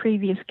was a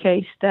previous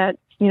case that,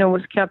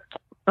 was kept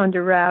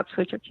under wraps,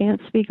 which I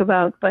can't speak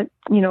about, but,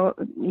 a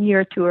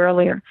year or two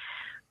earlier.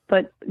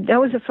 But that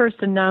was the first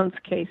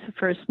announced case, the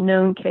first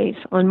known case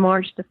on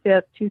March the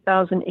 5th,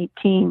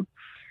 2018.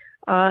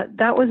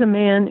 That was a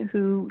man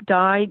who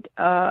died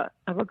of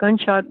a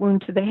gunshot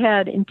wound to the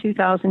head in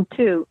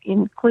 2002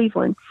 in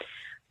Cleveland,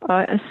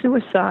 a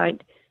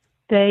suicide.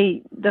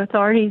 The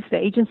authorities, the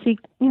agency,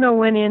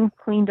 went in,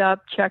 cleaned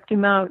up, checked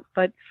him out,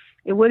 but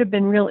it would have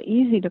been real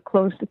easy to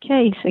close the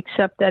case,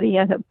 except that he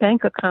had a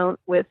bank account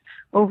with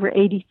over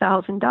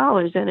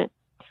 $80,000 in it.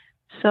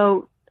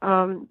 So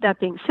that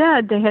being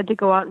said, they had to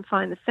go out and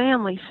find the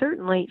family,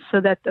 certainly,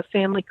 so that the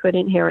family could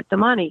inherit the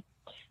money.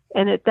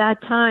 And at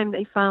that time,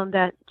 they found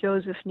that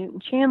Joseph Newton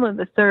Chandler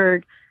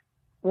III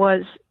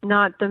was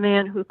not the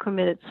man who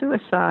committed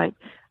suicide.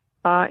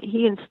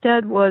 He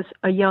instead was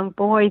a young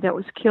boy that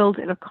was killed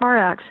in a car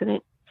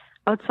accident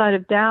outside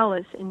of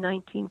Dallas in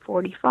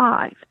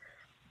 1945.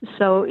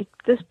 So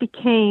this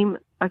became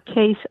a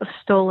case of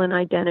stolen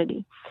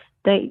identity.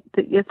 The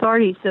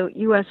authorities, the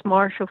U.S.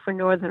 Marshal for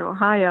Northern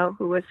Ohio,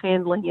 who was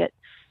handling it,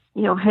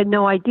 had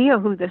no idea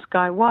who this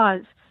guy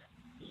was.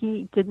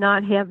 He did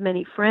not have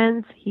many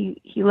friends. He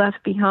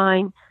left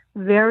behind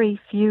very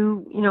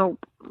few,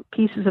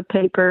 pieces of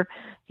paper.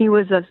 He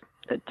was a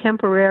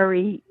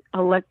temporary,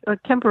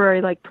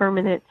 like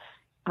permanent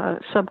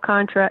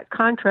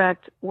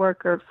contract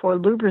worker for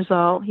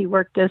Lubrizol. He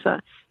worked as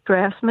a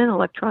draftsman,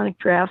 electronic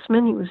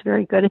draftsman. He was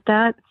very good at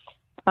that.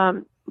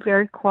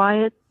 Very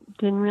quiet.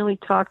 Didn't really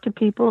talk to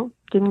people.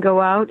 Didn't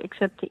go out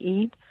except to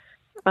eat.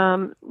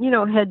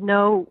 Had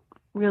no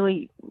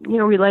really,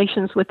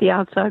 relations with the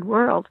outside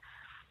world.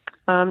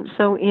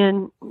 So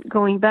in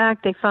going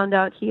back, they found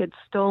out he had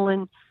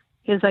stolen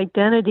his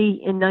identity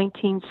in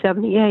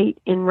 1978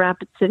 in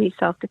Rapid City,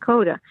 South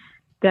Dakota,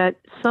 that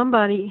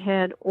somebody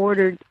had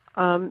ordered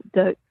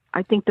the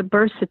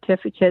birth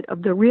certificate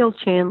of the real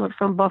Chandler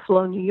from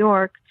Buffalo, New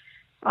York,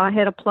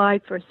 had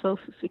applied for a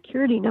Social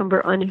Security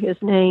number under his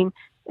name,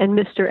 and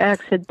Mr.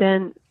 X had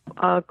then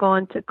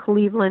gone to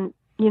Cleveland,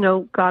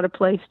 got a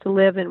place to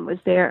live and was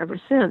there ever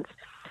since.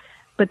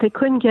 But they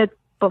couldn't get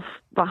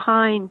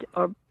behind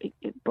or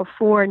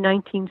before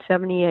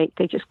 1978.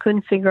 They just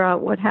couldn't figure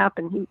out what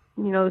happened.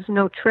 There's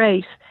no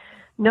trace,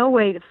 no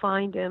way to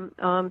find him.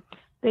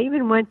 They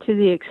even went to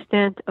the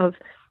extent of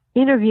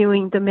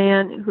interviewing the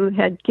man who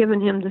had given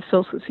him the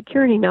Social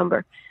Security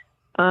number.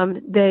 At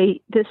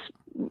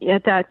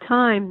that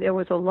time, there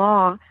was a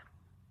law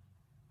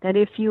that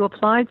if you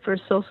applied for a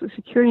Social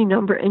Security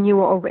number and you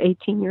were over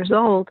 18 years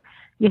old,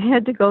 you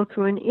had to go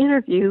through an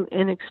interview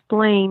and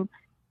explain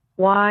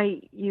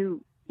why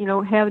you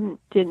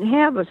didn't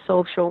have a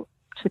Social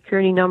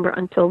Security number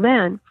until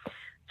then.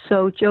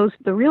 So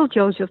the real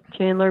Joseph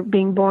Chandler,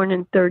 being born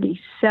in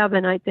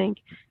 1937, I think,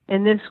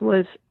 and this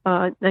was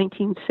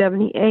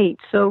 1978.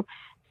 So,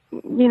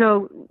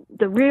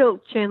 the real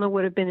Chandler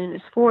would have been in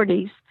his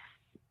 40s.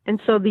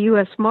 And so the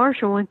U.S.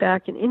 Marshal went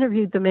back and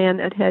interviewed the man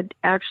that had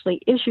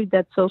actually issued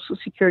that Social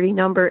Security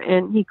number,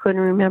 and he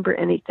couldn't remember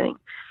anything.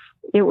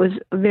 It was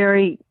a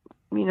very,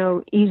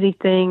 easy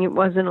thing. It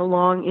wasn't a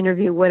long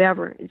interview,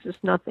 whatever. It's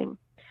just nothing.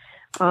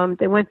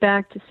 They went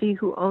back to see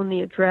who owned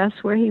the address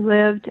where he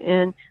lived,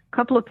 and a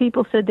couple of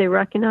people said they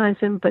recognized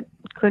him but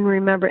couldn't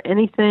remember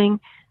anything.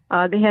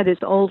 They had his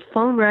old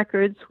phone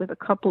records with a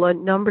couple of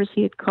numbers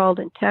he had called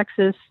in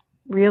Texas,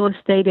 real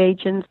estate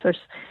agents,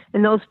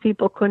 and those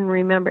people couldn't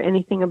remember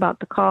anything about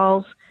the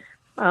calls.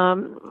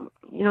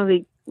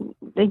 They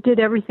did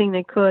everything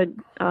they could,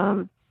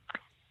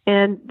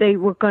 and they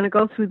were going to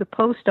go through the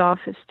post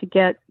office to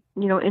get,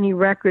 any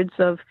records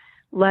of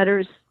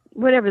letters,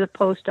 whatever the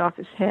post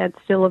office had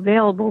still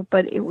available,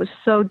 but it was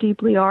so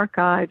deeply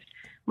archived.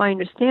 My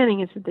understanding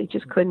is that they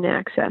just couldn't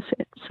access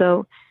it.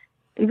 So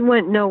it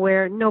went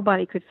nowhere.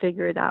 Nobody could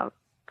figure it out.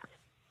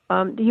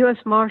 The U.S.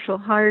 Marshal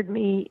hired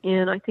me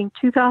in, I think,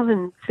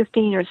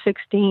 2015 or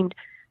 16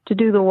 to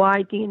do the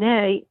Y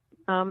DNA.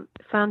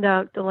 Found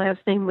out the last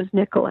name was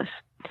Nicholas.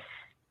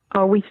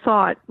 We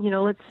thought,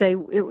 let's say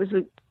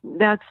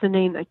that's the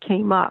name that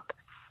came up.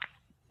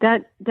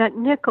 That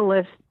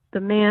Nicholas, the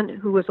man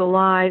who was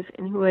alive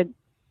and who had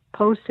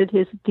posted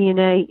his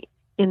DNA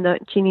in the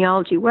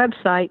genealogy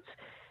websites,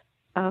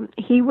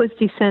 he was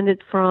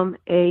descended from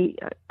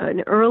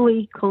an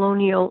early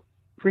colonial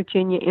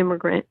Virginia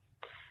immigrant.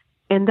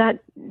 And that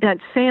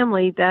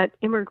family, that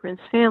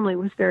immigrant's family,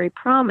 was very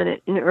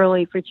prominent in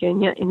early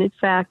Virginia. And in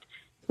fact,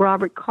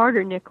 Robert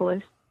Carter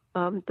Nicholas,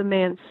 the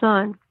man's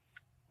son,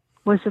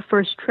 was the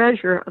first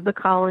treasurer of the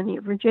colony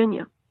of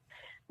Virginia.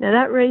 Now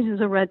that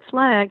raises a red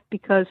flag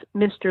because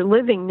Mr.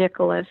 Living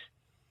Nicholas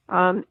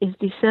is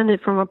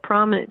descended from a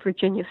prominent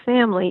Virginia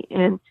family,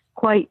 and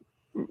quite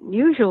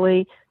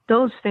usually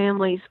those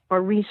families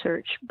are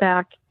researched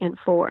back and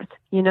forth.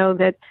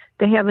 That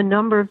they have a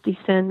number of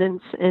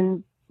descendants,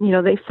 and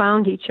they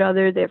found each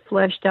other, they've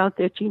fleshed out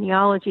their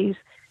genealogies,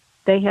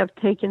 they have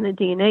taken the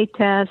DNA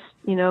test,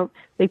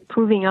 they're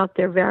proving out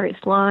their various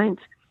lines.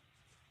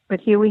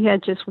 But here we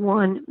had just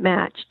one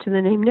match to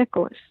the name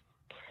Nicholas.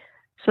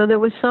 So there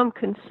was some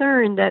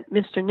concern that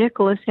Mr.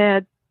 Nicholas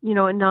had,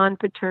 a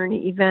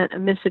non-paternity event, a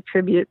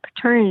misattributed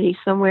paternity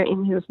somewhere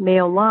in his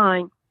male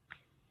line.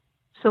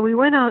 So we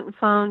went out and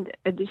found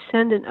a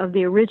descendant of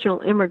the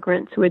original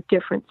immigrants who had a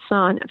different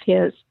son of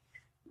his.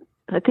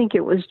 I think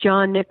it was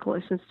John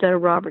Nicholas instead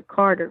of Robert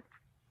Carter.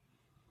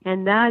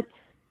 And that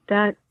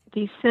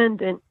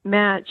descendant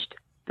matched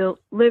the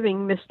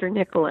living Mr.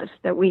 Nicholas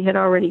that we had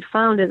already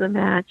found in the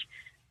match.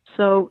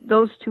 So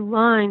those two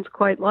lines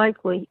quite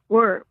likely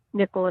were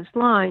Nicholas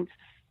lines.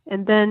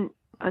 And then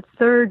a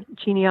third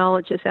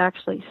genealogist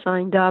actually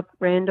signed up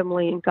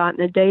randomly and got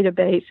in a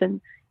database, and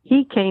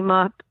he came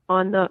up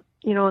on the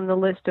on the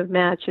list of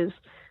matches.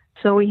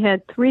 So we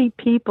had 3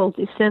 people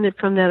descended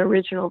from that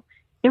original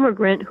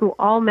immigrant who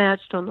all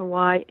matched on the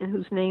Y and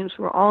whose names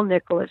were all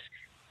Nicholas.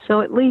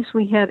 So at least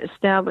we had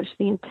established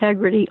the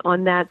integrity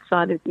on that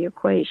side of the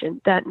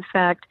equation, that in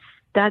fact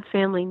that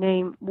family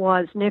name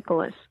was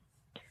Nicholas.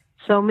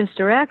 So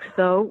Mr. X,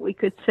 though, we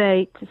could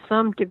say to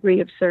some degree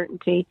of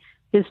certainty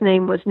his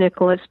name was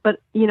Nicholas. But,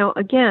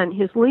 again,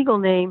 his legal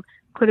name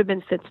could have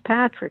been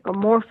Fitzpatrick or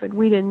Morford.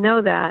 We didn't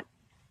know that.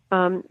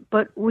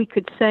 But we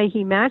could say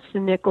he matched the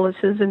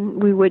Nicholases,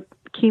 and we would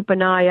keep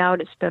an eye out,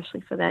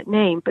 especially for that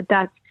name. But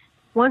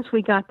once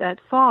we got that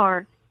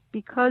far,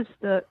 because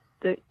the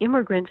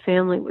immigrant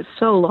family was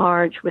so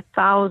large with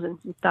thousands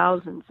and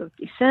thousands of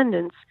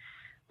descendants,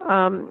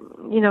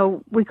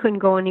 we couldn't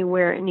go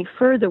anywhere any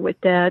further with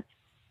that.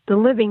 The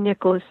living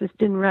Nicholases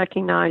didn't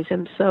recognize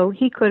him, so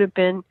he could have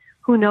been,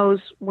 who knows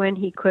when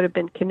he could have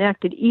been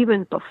connected,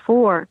 even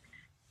before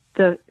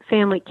the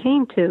family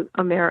came to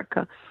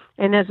America.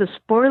 And as a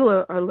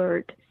spoiler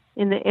alert,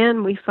 in the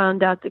end, we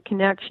found out the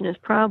connection is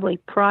probably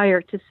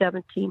prior to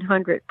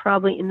 1700,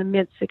 probably in the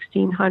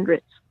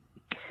mid-1600s.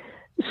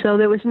 So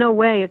there was no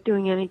way of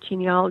doing any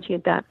genealogy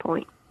at that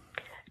point.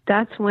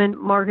 That's when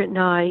Margaret and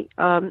I,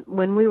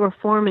 when we were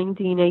forming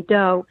DNA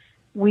Doe,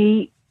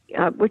 we're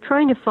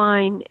trying to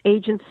find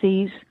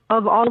agencies,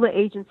 of all the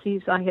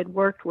agencies I had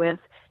worked with,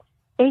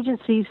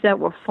 agencies that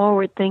were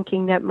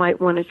forward-thinking that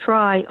might want to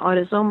try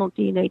autosomal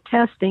DNA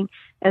testing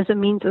as a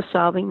means of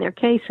solving their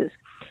cases.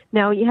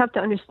 Now, you have to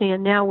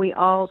understand, now we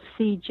all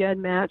see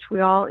GEDmatch.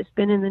 It's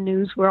been in the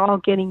news. We're all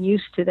getting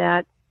used to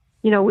that.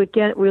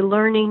 We're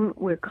learning.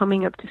 We're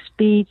coming up to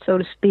speed, so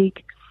to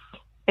speak.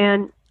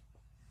 But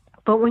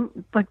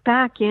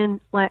back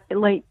in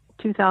late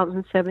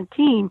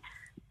 2017,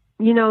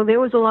 there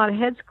was a lot of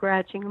head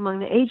scratching among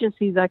the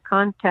agencies I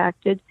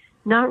contacted,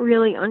 not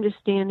really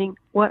understanding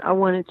what I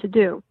wanted to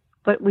do.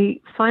 But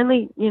we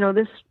finally,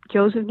 this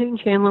Joseph Newton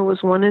Chandler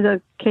was one of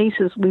the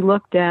cases we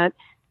looked at.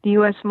 The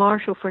U.S.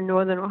 Marshal for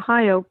Northern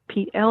Ohio,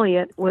 Pete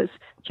Elliott, was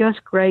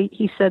just great.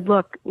 He said,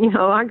 look,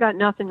 I got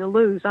nothing to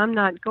lose. I'm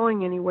not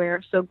going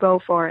anywhere, so go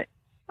for it.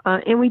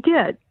 And we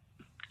did.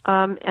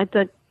 At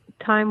the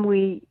time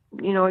we,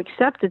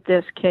 accepted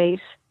this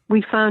case,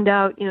 we found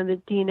out,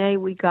 the DNA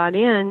we got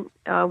in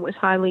was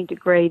highly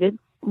degraded.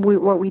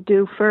 What we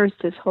do first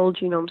is whole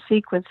genome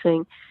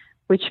sequencing,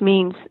 which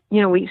means,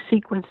 we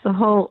sequence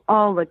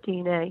all the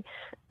DNA,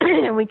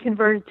 and we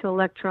convert it to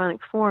electronic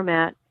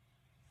format.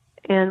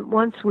 And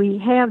once we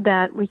have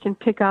that, we can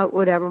pick out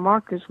whatever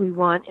markers we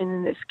want. And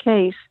in this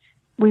case,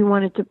 we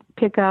wanted to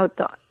pick out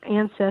the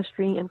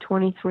Ancestry and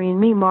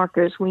 23andMe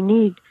markers we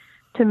need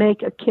to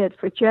make a kit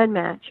for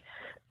GEDmatch.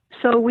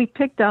 So we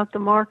picked out the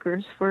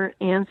markers for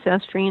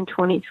Ancestry and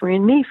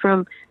 23andMe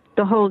from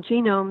the whole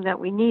genome that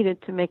we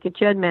needed to make a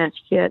GEDmatch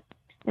kit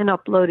and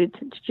uploaded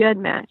to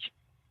GEDmatch.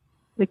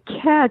 The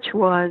catch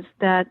was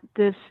that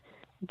this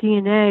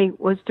DNA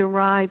was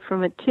derived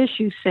from a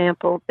tissue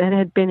sample that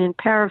had been in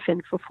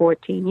paraffin for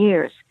 14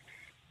 years.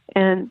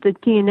 And the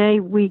DNA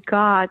we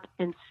got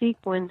and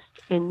sequenced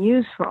and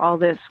used for all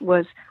this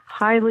was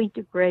highly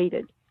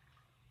degraded.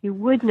 You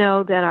would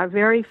know that our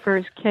very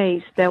first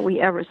case that we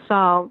ever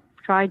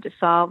tried to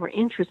solve, or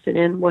interested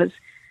in, was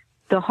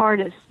the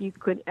hardest you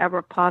could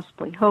ever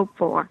possibly hope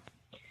for.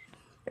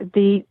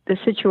 The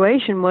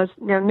situation was,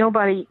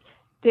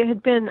 there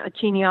had been a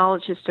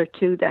genealogist or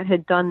two that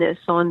had done this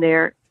on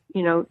their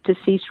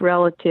deceased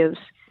relatives'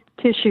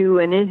 tissue,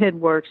 and it had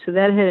worked, so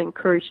that had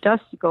encouraged us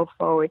to go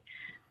forward.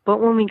 But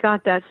when we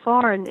got that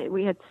far and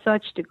we had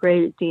such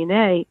degraded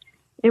DNA,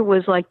 it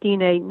was like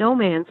DNA no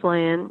man's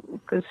land,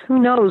 because who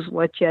knows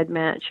what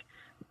GEDmatch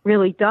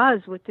really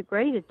does with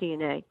degraded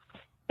DNA.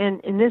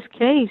 And in this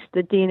case,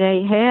 the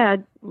DNA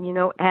had,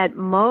 at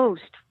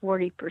most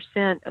 40%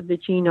 of the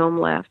genome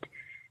left.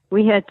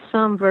 We had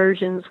some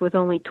versions with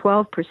only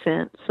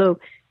 12%. So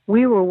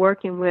we were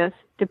working with,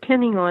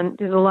 depending on,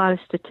 there's a lot of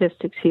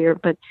statistics here,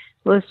 but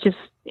let's just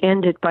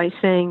end it by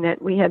saying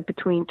that we had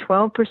between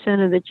 12%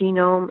 of the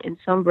genome in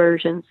some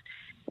versions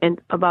and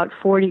about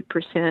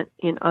 40%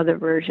 in other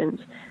versions.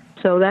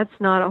 So that's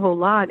not a whole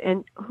lot.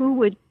 And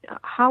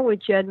how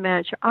would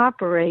GEDmatch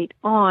operate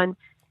on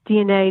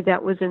DNA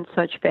that was in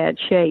such bad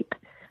shape?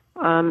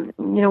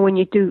 When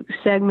you do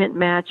segment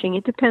matching,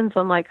 it depends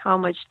on like how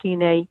much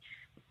DNA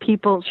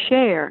people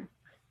share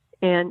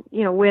and,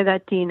 where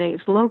that DNA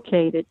is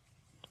located.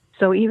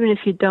 So even if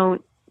you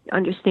don't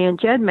understand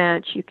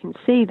GEDmatch, you can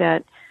see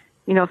that,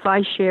 if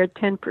I share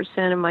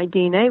 10% of my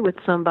DNA with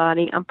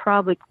somebody, I'm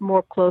probably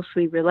more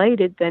closely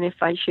related than if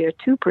I share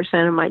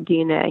 2% of my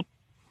DNA.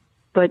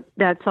 But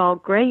that's all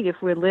great if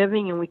we're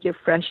living and we give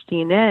fresh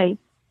DNA.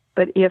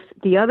 But if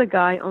the other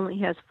guy only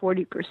has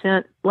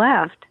 40%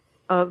 left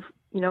of,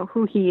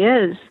 who he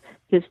is,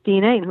 his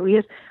DNA and who he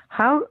is,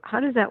 how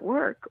does that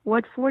work?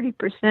 What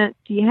 40%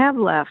 do you have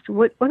left?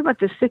 What about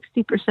the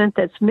 60%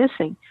 that's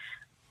missing?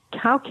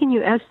 How can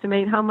you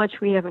estimate how much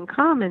we have in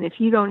common if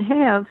you don't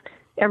have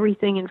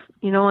everything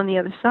on the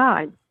other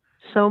side?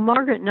 So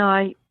Margaret and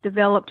I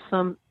developed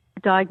some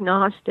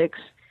diagnostics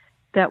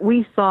that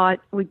we thought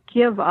would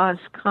give us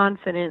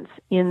confidence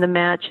in the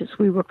matches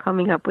we were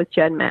coming up with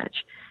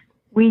GEDmatch.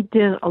 We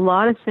did a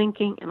lot of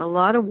thinking and a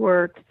lot of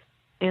work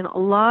and a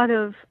lot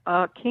of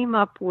came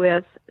up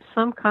with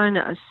some kind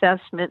of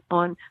assessment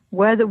on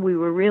whether we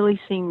were really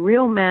seeing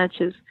real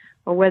matches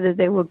or whether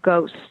they were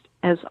ghosts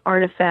as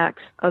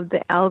artifacts of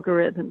the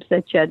algorithms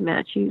that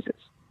GEDmatch uses.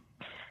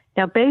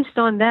 Now, based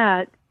on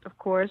that, of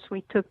course,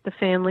 we took the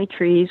family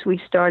trees. We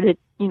started,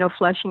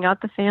 fleshing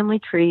out the family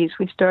trees.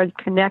 We started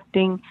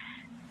connecting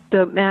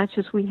the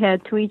matches we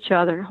had to each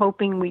other,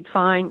 hoping we'd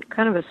find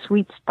kind of a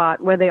sweet spot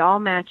where they all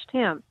matched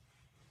him.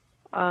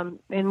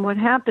 And what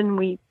happened,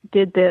 we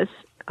did this.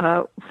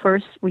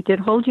 First, we did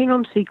whole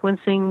genome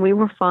sequencing. We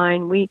were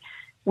fine. We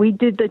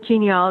did the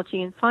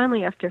genealogy. And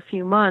finally, after a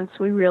few months,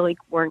 we really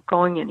weren't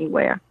going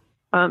anywhere.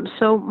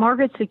 So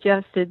Margaret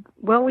suggested,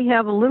 well, we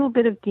have a little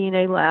bit of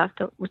DNA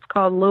left. What's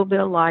called a little bit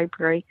of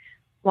library.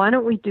 Why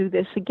don't we do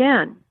this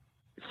again?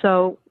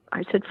 So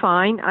I said,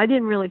 fine. I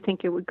didn't really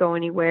think it would go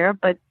anywhere,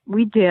 but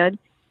we did.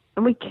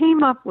 And we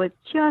came up with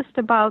just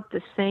about the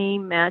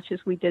same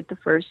matches we did the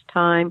first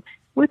time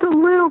with a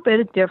little bit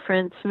of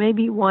difference,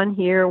 maybe one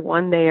here,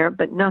 one there,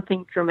 but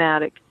nothing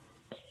dramatic.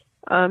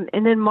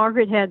 And then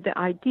Margaret had the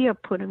idea,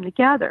 put them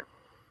together.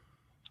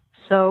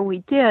 So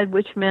we did,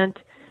 which meant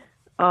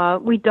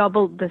we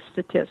doubled the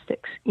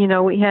statistics.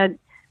 We had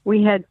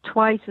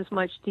twice as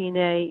much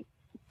DNA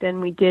than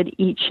we did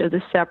each of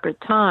the separate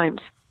times.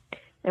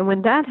 And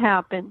when that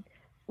happened,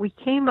 we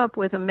came up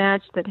with a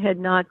match that had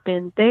not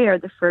been there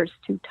the first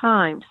two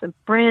times, a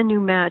brand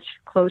new match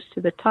close to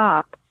the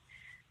top.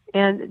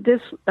 And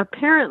this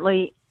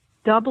apparently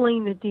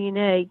doubling the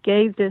DNA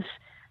gave this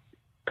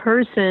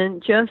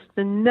person just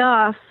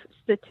enough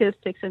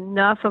statistics,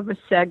 enough of a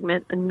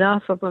segment,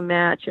 enough of a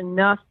match,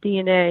 enough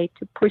DNA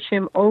to push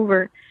her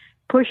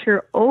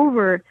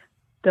over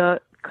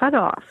the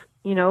cutoff,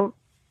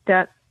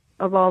 that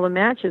of all the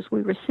matches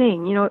we were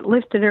seeing. It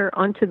lifted her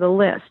onto the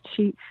list.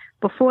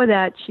 Before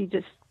that, she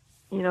just,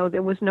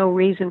 there was no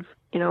reason,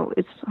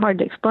 it's hard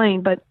to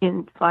explain, but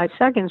in 5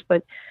 seconds,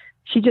 but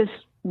she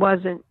just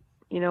wasn't,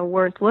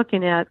 worth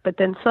looking at. But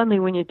then suddenly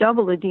when you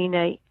double the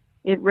DNA,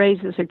 it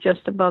raises her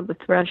just above the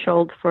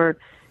threshold for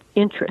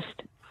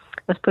interest.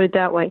 Let's put it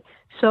that way.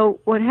 So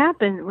what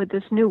happened with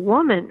this new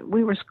woman,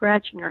 we were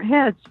scratching our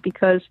heads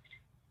because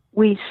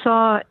we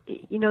saw,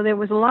 there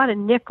was a lot of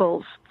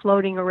nickels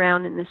floating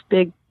around in this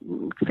big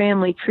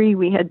family tree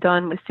we had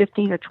done with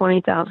 15 or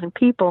 20,000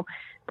 people,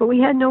 but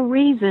we had no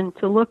reason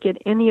to look at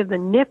any of the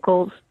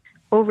nickels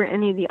over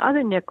any of the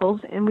other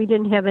nickels, and we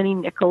didn't have any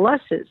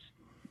Nicholas's.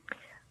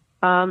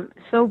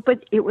 But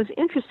it was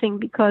interesting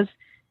because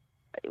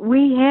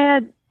we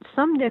had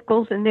some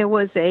nickels, and there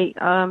was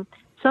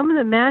some of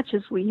the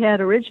matches we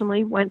had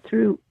originally went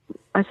through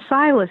a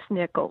Silas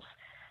Nichols.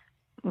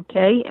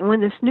 Okay, and when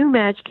this new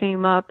match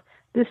came up,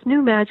 this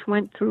new match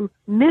went through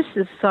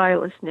Mrs.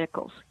 Silas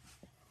Nichols.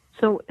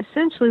 So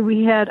essentially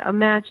we had a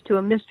match to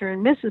a Mr.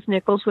 and Mrs.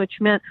 Nichols,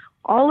 which meant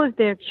all of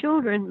their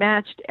children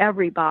matched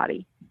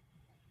everybody.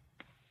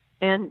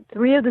 And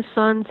 3 of the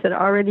sons had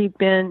already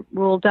been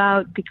ruled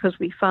out because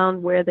we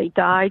found where they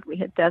died. We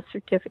had death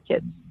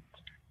certificates.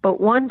 But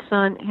one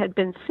son had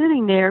been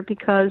sitting there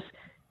because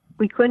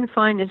we couldn't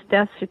find his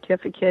death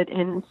certificate,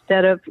 and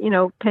instead of,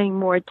 paying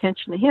more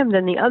attention to him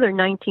than the other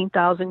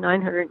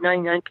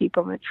 19,999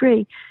 people in the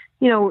tree,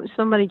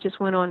 somebody just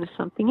went on to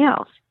something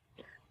else.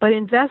 But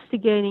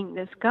investigating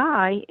this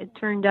guy, it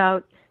turned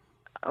out,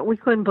 we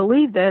couldn't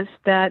believe this,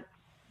 that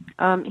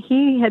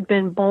he had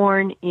been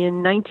born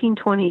in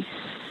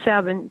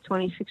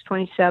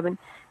 2627.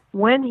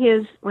 When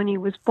he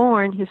was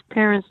born, his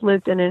parents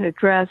lived in an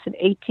address at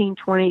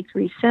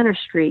 1823 Center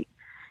Street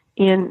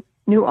in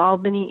New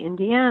Albany,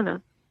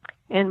 Indiana.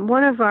 And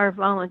one of our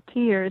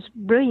volunteers,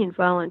 brilliant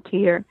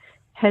volunteer,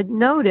 had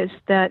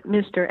noticed that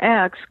Mr.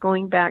 X,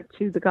 going back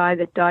to the guy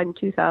that died in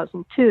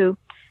 2002,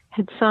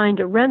 had signed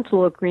a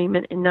rental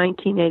agreement in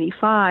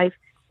 1985,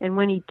 and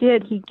when he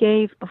did, he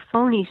gave a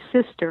phony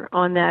sister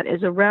on that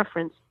as a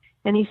reference,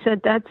 and he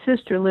said that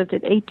sister lived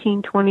at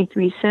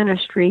 1823 Center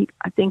Street,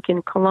 I think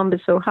in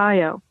Columbus,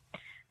 Ohio.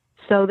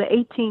 So the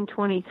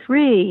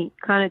 1823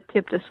 kind of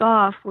tipped us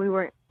off. We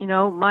were,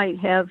 might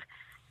have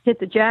hit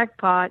the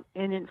jackpot,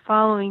 and in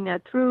following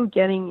that through,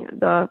 getting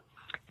the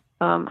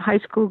high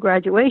school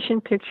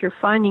graduation picture,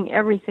 finding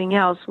everything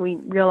else, we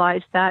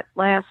realized that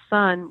last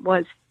son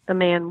was the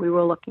man we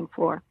were looking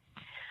for.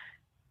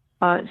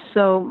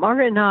 So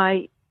Margaret and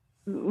I,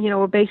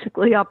 were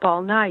basically up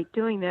all night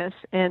doing this,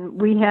 and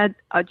we had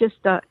just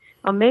an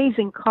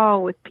amazing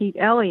call with Pete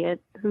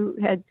Elliott, who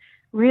had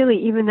really,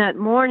 even that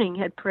morning,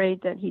 had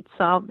prayed that he'd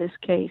solve this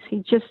case.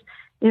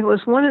 It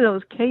was one of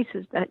those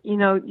cases that,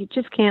 you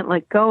just can't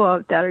let go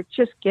of, that are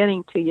just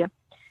getting to you.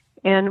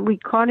 And we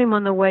caught him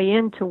on the way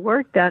in to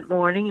work that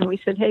morning, and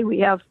we said, hey,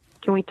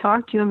 can we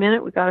talk to you a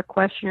minute? We got a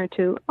question or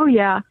two. Oh,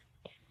 yeah.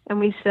 And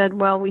we said,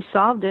 well, we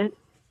solved it.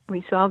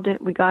 We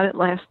got it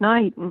last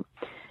night. And,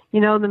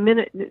 the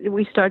minute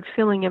we started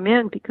filling him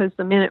in, because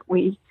the minute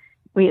we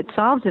had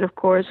solved it, of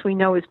course, we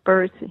know his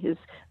birth, his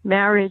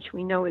marriage,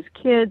 we know his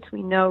kids,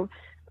 we know,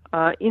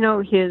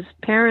 his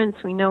parents,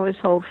 we know his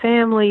whole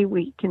family.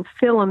 We can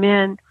fill him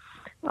in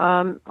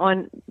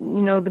on,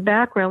 the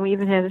background. We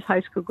even had his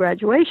high school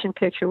graduation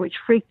picture, which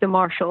freaked the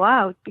marshal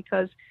out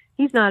because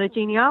he's not a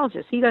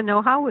genealogist. He doesn't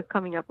know how we're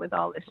coming up with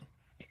all this.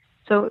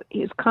 So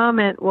his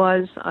comment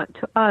was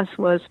to us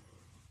was,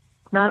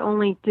 not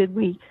only did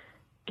we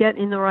get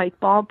in the right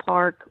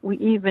ballpark, we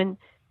even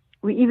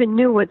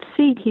knew what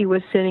seat he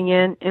was sitting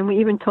in, and we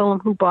even told him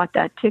who bought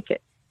that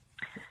ticket.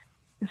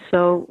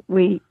 So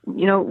we,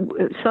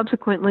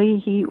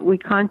 subsequently we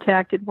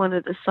contacted one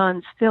of the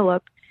sons,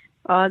 Philip.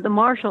 The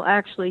marshal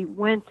actually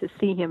went to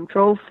see him,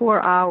 drove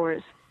 4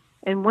 hours,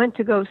 and went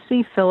to go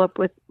see Philip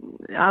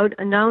without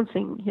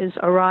announcing his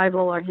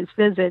arrival or his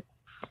visit.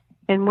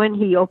 And when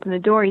he opened the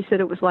door, he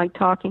said it was like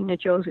talking to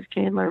Joseph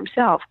Chandler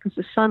himself, because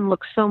the son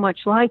looked so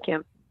much like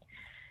him.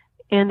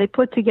 And they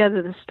put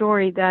together the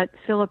story that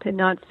Philip had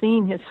not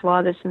seen his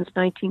father since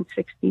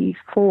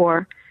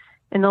 1964,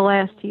 and the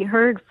last he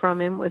heard from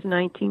him was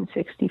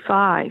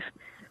 1965.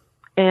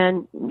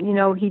 And,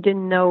 he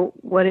didn't know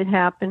what had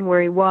happened,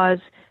 where he was.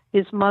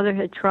 His mother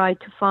had tried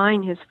to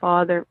find his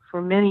father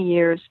for many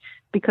years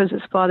because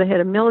his father had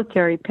a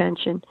military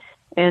pension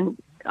and,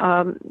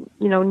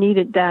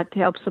 needed that to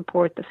help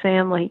support the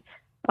family.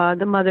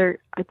 The mother,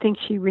 I think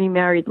she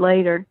remarried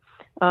later.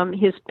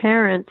 His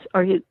parents,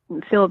 or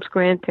Philip's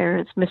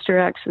grandparents, Mr.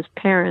 X's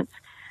parents,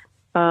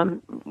 never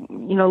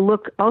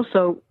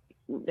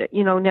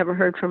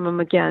heard from him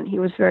again. He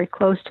was very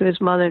close to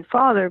his mother and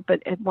father,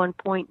 but at one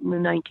point in the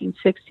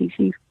 1960s,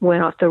 he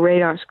went off the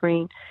radar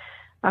screen.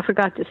 I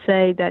forgot to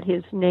say that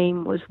his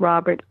name was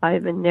Robert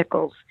Ivan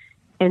Nichols.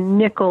 And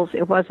Nichols,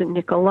 it wasn't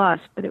Nicholas,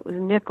 but it was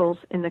Nichols,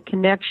 and the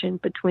connection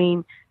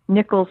between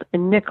Nichols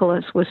and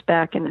Nicholas was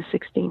back in the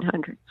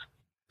 1600s.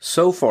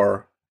 So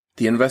far,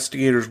 the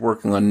investigators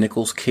working on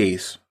Nichols'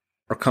 case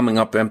are coming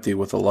up empty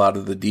with a lot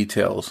of the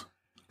details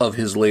of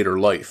his later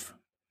life.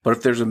 But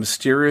if there's a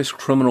mysterious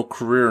criminal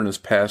career in his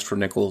past for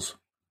Nichols,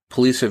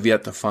 police have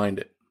yet to find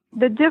it.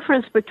 The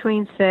difference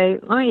between, a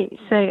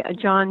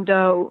John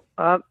Doe,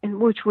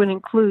 which would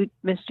include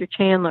Mr.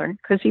 Chandler,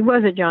 because he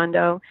was a John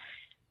Doe,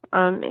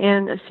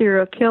 and a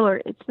serial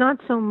killer, it's not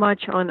so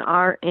much on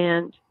our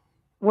end,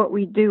 what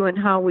we do and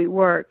how we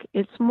work.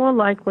 It's more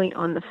likely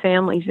on the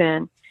family's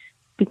end,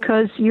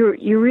 because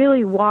you're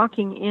really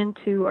walking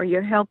into, or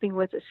you're helping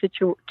with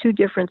two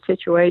different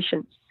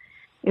situations.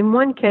 In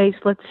one case,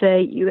 let's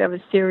say you have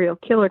a serial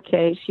killer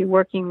case, you're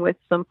working with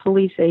some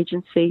police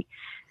agency,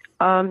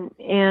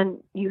 and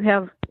you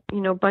have,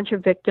 a bunch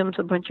of victims,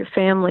 a bunch of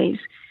families.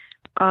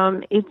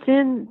 It's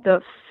in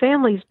the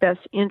family's best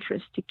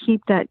interest to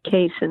keep that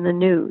case in the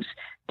news,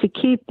 to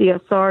keep the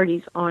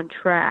authorities on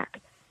track,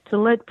 to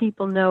let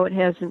people know it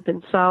hasn't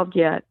been solved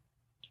yet.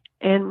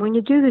 And when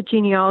you do the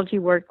genealogy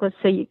work, let's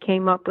say you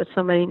came up with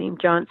somebody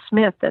named John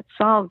Smith that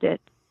solved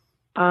it,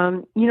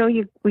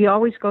 we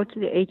always go to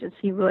the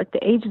agency, we let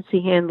the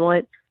agency handle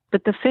it,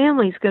 but the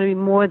family is going to be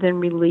more than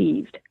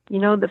relieved.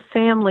 The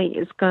family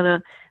is going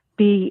to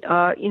be,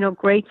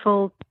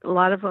 grateful. A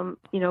lot of them,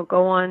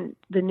 go on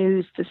the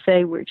news to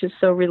say, we're just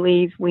so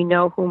relieved. We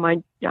know who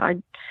our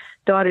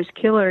daughter's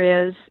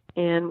killer is,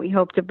 and we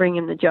hope to bring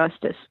him to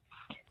justice.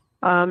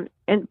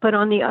 But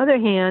on the other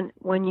hand,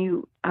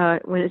 when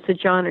it's a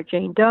John or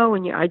Jane Doe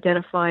and you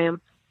identify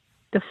them,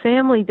 the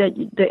family that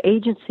the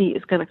agency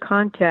is going to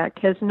contact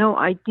has no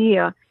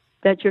idea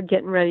that you're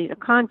getting ready to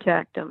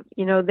contact them.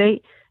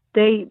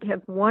 They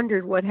have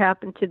wondered what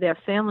happened to their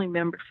family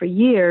member for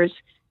years,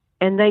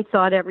 and they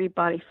thought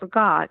everybody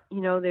forgot.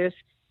 There's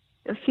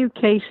a few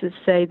cases,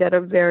 say, that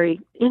are very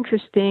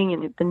interesting,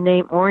 and the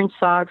name Orange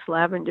Socks,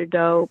 Lavender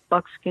Doe,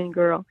 Buckskin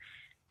Girl.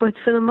 But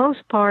for the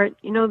most part,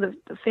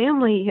 the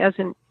family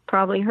hasn't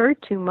probably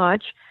heard too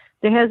much.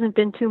 There hasn't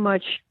been too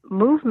much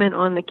movement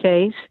on the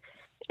case.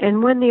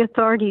 And when the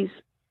authorities,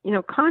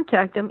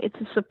 contact them,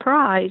 it's a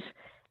surprise.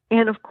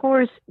 And of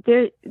course,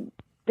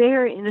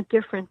 they're in a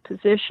different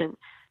position.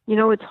 You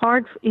know, it's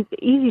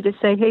easy to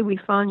say, hey, we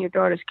found your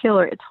daughter's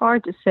killer. It's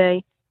hard to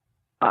say,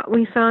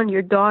 we found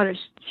your daughter,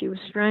 she was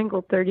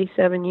strangled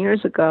 37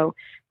 years ago.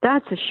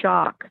 That's a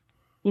shock.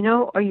 You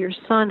know, or your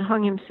son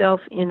hung himself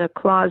in a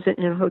closet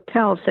in a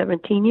hotel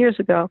 17 years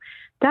ago.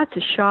 That's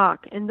a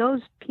shock. And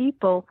those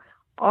people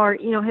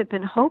have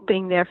been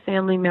hoping their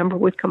family member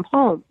would come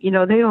home. You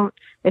know, they don't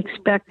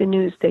expect the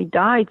news they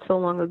died so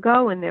long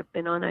ago and they've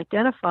been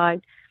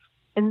unidentified.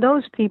 And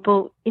those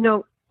people,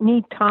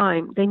 need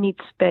time. They need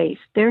space.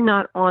 They're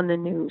not on the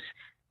news.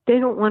 They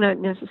don't want to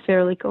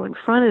necessarily go in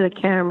front of the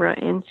camera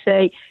and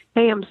say,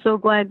 hey, I'm so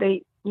glad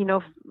they,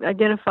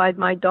 identified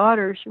my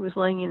daughter. She was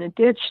laying in a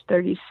ditch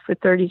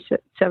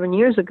 37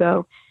 years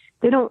ago.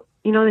 They don't,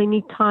 they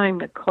need time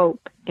to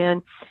cope.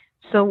 And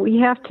so we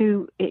have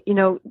to,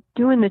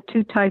 doing the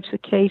two types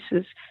of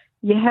cases,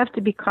 you have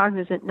to be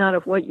cognizant not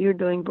of what you're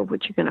doing, but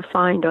what you're going to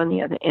find on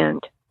the other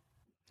end.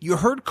 You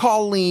heard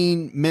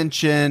Colleen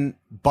mention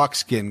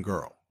Buckskin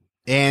Girl,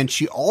 and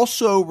she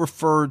also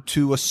referred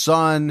to a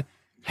son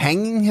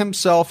hanging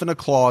himself in a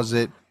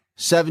closet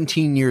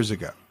 17 years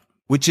ago,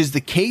 which is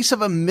the case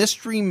of a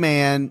mystery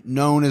man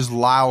known as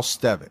Lyle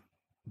Stevick.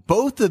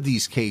 Both of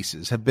these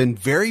cases have been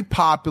very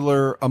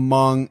popular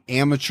among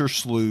amateur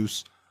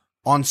sleuths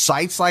on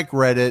sites like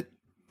Reddit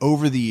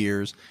over the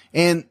years,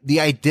 and the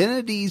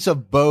identities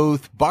of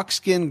both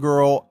Buckskin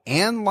Girl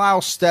and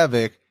Lyle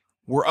Stevick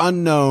were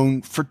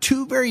unknown for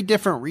two very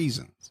different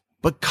reasons.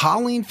 But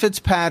Colleen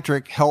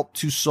Fitzpatrick helped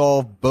to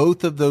solve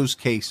both of those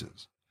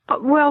cases.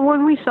 Well,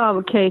 when we solve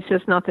a case,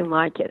 there's nothing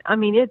like it. I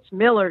mean, it's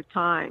Miller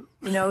time,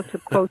 to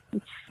quote,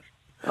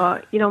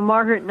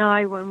 Margaret and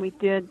I, when we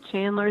did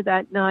Chandler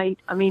that night,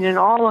 and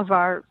all of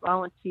our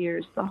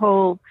volunteers, the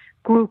whole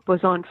group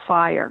was on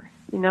fire.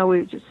 We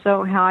were just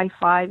so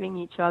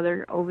high-fiving each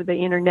other over the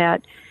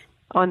internet,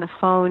 on the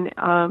phone.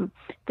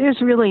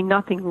 There's really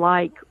nothing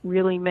like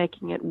really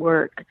making it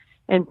work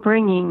and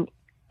bringing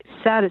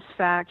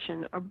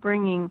satisfaction or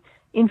bringing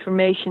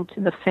information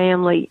to the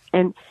family.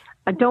 And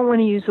I don't want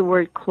to use the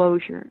word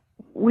closure.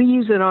 We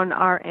use it on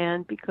our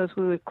end because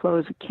we would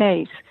close a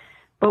case.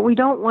 But we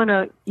don't want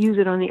to use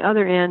it on the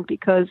other end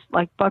because,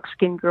 like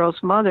Buckskin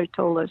Girl's mother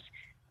told us,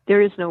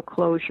 there is no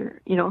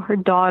closure. Her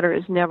daughter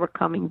is never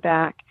coming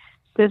back.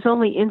 There's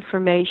only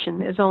information,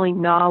 there's only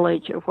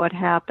knowledge of what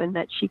happened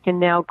that she can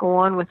now go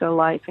on with her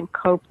life and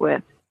cope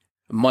with.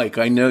 Mike,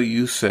 I know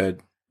you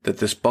said that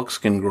this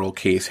Buckskin Girl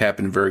case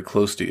happened very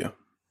close to you.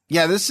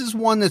 Yeah, this is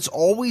one that's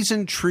always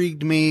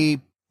intrigued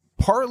me,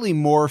 partly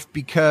Morph,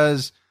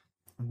 because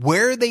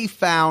where they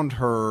found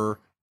her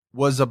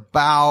was it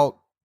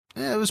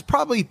was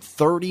probably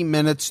 30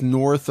 minutes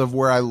north of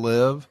where I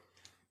live.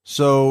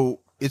 So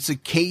it's a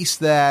case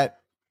that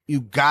you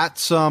got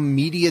some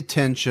media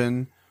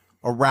attention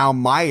around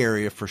my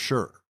area for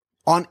sure.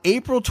 On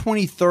April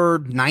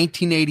 23rd,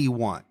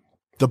 1981,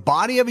 the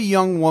body of a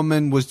young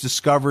woman was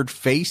discovered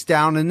face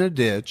down in a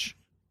ditch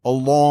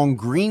along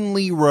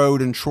Greenlee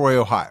Road in Troy,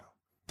 Ohio.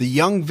 The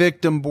young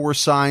victim bore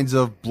signs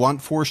of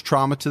blunt force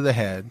trauma to the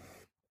head.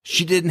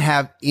 She didn't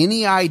have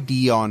any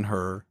ID on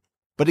her,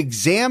 but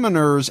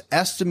examiners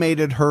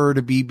estimated her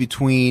to be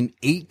between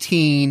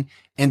 18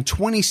 and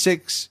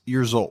 26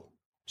 years old.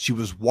 She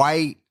was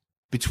white,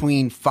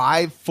 between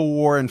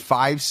 5'4" and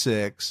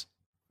 5'6",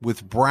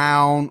 with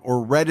brown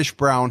or reddish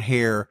brown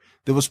hair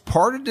that was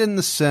parted in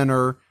the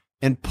center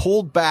and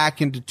pulled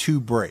back into two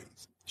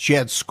braids. She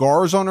had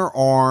scars on her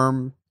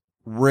arm,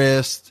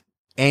 wrist,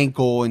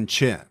 ankle, and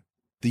chin.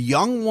 The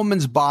young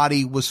woman's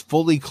body was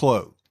fully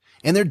clothed,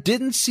 and there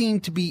didn't seem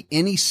to be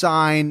any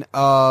sign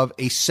of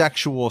a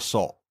sexual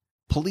assault.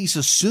 Police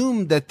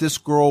assumed that this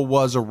girl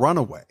was a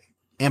runaway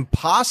and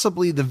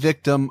possibly the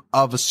victim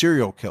of a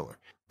serial killer.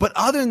 But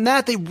other than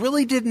that, they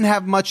really didn't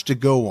have much to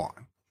go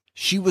on.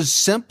 She was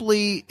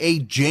simply a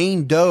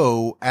Jane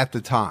Doe at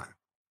the time.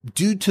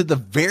 Due to the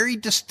very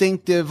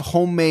distinctive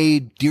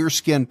homemade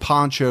deerskin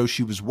poncho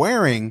she was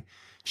wearing,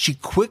 she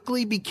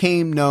quickly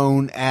became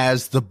known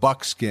as the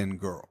Buckskin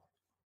Girl.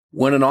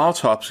 When an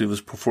autopsy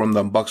was performed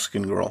on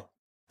Buckskin Girl,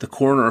 the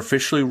coroner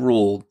officially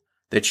ruled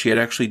that she had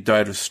actually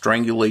died of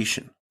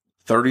strangulation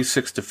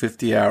 36 to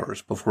 50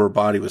 hours before her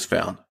body was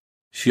found.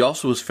 She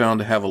also was found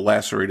to have a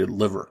lacerated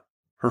liver.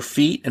 Her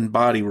feet and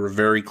body were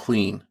very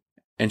clean,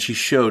 and she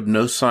showed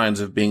no signs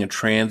of being a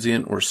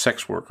transient or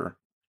sex worker.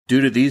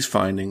 Due to these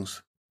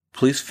findings,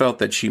 police felt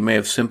that she may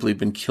have simply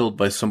been killed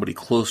by somebody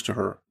close to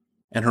her,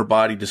 and her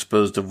body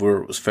disposed of where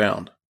it was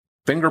found.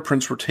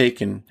 Fingerprints were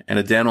taken, and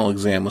a dental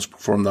exam was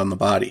performed on the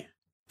body.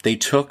 They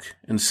took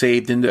and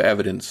saved into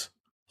evidence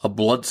a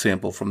blood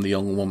sample from the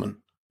young woman,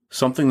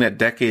 something that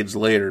decades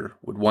later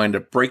would wind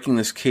up breaking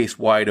this case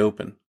wide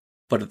open.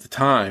 But at the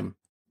time,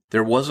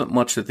 there wasn't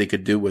much that they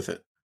could do with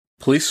it.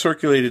 Police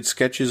circulated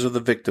sketches of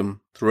the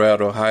victim throughout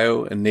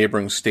Ohio and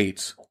neighboring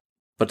states,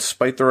 but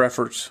despite their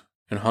efforts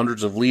and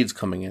hundreds of leads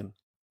coming in,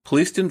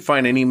 police didn't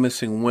find any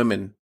missing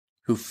women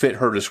who fit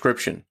her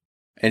description,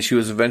 and she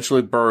was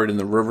eventually buried in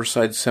the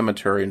Riverside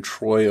Cemetery in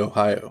Troy,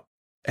 Ohio.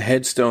 A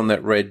headstone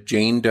that read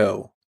Jane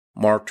Doe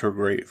marked her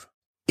grave.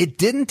 It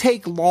didn't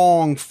take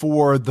long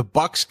for the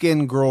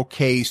Buckskin Girl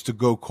case to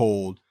go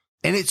cold,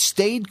 and it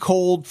stayed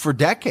cold for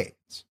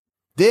decades.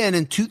 Then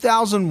in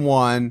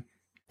 2001,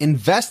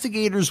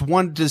 investigators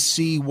wanted to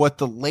see what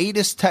the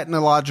latest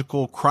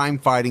technological crime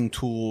fighting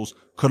tools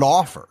could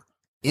offer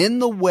in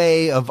the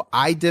way of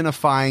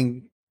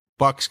identifying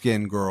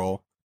Buckskin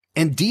Girl,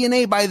 and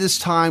DNA by this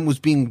time was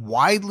being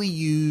widely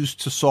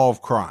used to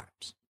solve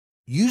crimes.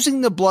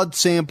 Using the blood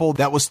sample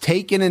that was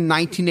taken in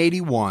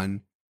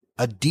 1981,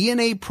 a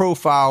DNA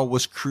profile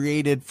was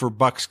created for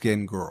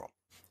Buckskin Girl.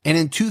 And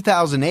in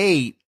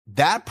 2008,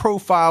 that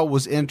profile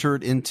was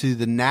entered into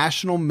the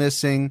National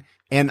Missing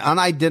and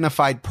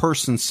Unidentified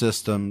Person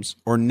Systems,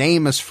 or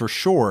NamUs for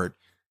short,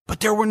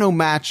 but there were no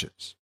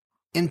matches.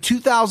 In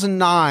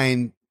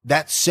 2009,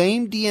 that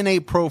same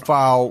DNA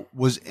profile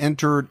was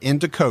entered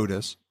into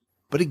CODIS,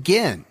 but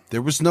again,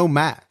 there was no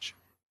match.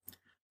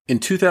 In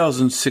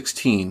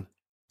 2016,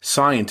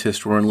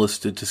 scientists were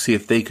enlisted to see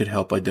if they could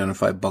help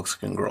identify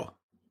Buckskin Girl.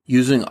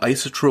 Using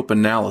isotope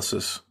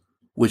analysis,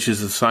 which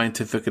is the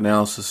scientific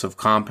analysis of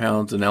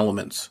compounds and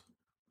elements,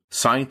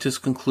 scientists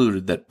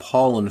concluded that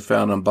pollen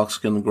found on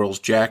Buckskin Girl's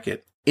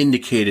jacket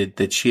indicated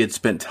that she had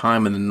spent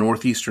time in the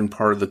northeastern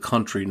part of the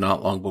country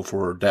not long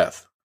before her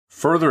death.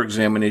 Further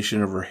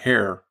examination of her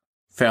hair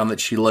found that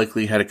she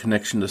likely had a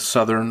connection to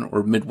southern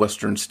or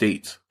midwestern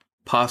states,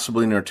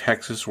 possibly near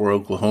Texas or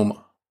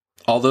Oklahoma.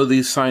 Although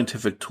these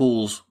scientific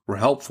tools were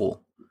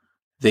helpful,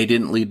 they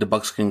didn't lead to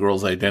Buckskin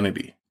Girl's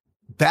identity.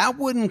 That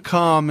wouldn't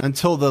come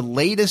until the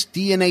latest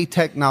DNA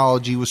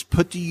technology was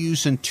put to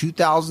use in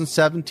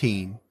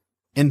 2017.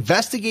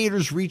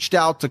 Investigators reached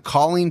out to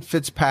Colleen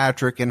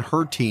Fitzpatrick and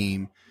her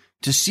team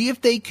to see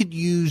if they could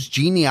use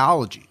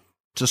genealogy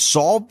to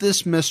solve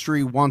this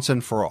mystery once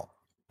and for all.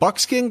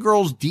 Buckskin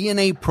Girl's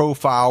DNA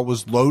profile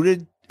was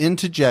loaded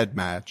into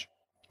GEDmatch,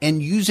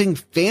 and using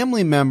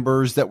family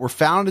members that were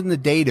found in the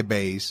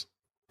database,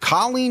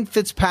 Colleen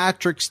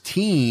Fitzpatrick's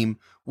team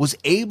was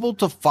able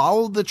to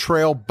follow the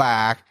trail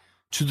back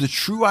to the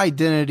true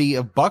identity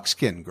of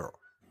Buckskin Girl.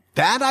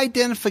 That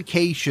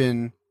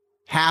identification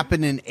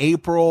happened in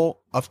April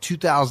of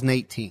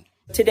 2018.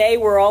 Today,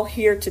 we're all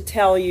here to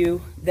tell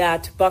you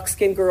that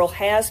Buckskin Girl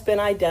has been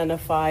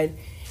identified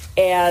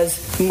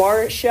as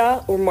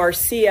Marcia, or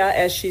Marcia,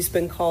 as she's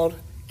been called,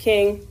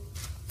 King,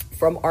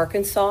 from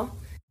Arkansas.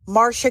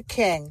 Marcia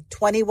King,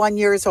 21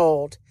 years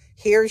old.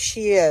 Here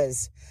she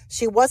is.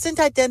 She wasn't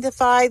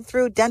identified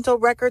through dental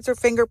records or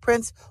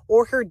fingerprints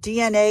or her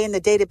DNA in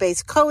the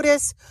database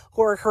CODIS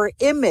or her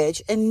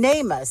image in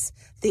NamUs,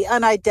 the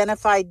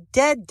Unidentified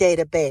Dead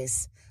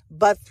database,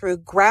 but through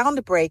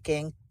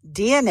groundbreaking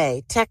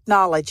DNA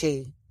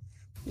technology.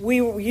 We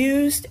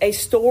used a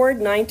stored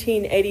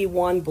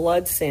 1981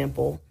 blood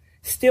sample,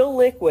 still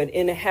liquid,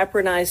 in a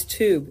heparinized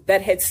tube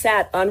that had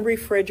sat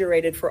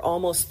unrefrigerated for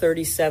almost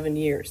 37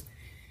 years.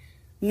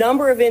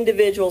 Number of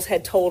individuals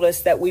had told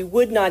us that we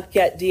would not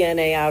get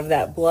DNA out of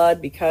that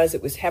blood because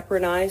it was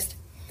heparinized.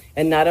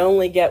 And not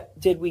only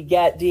did we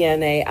get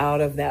DNA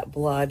out of that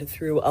blood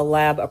through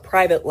a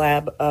private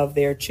lab of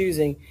their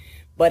choosing,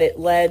 but it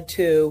led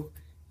to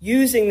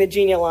using the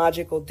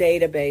genealogical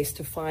database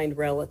to find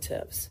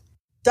relatives.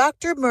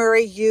 Dr.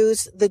 Murray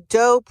used the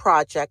Doe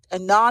Project, a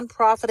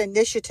nonprofit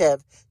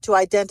initiative, to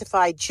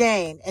identify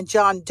Jane and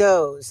John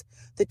Does,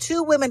 the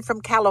two women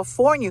from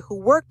California who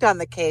worked on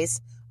the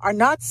case are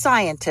not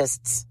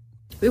scientists.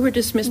 We were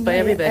dismissed by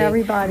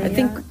everybody.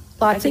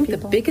 I think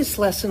the biggest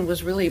lesson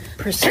was really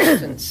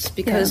persistence,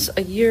 because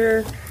a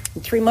year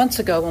and 3 months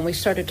ago when we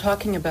started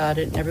talking about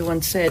it and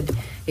everyone said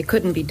it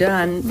couldn't be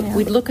done,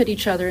 we'd look at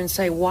each other and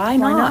say, why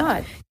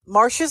not?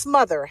 Marcia's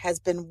mother has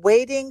been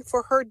waiting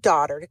for her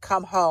daughter to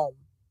come home.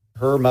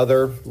 Her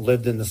mother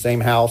lived in the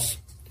same house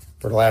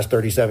for the last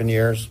 37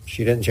 years.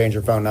 She didn't change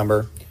her phone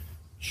number.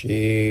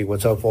 She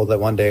was hopeful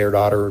that one day her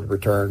daughter would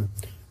return.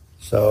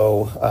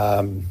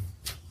 So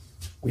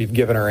we've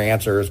given her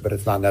answers, but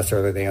it's not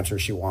necessarily the answer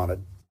she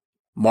wanted.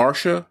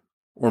 Marcia,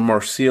 or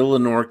Marcia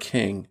Lenore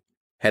King,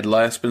 had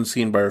last been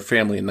seen by her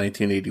family in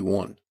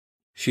 1981.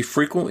 She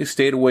frequently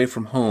stayed away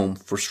from home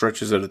for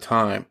stretches at a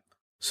time,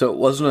 so it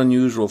wasn't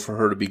unusual for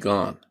her to be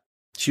gone.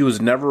 She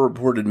was never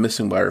reported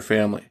missing by her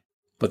family,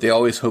 but they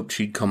always hoped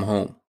she'd come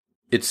home.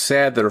 It's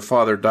sad that her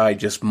father died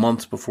just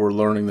months before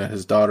learning that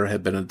his daughter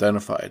had been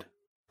identified,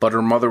 but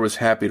her mother was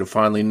happy to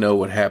finally know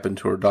what happened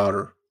to her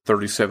daughter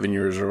 37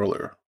 years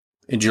earlier.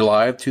 In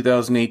July of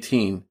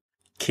 2018,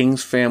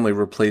 King's family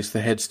replaced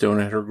the headstone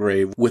at her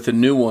grave with a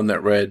new one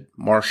that read,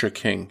 Marcia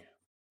King.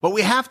 But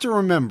we have to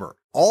remember,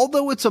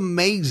 although it's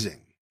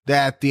amazing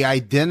that the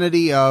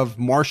identity of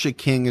Marcia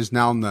King is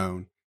now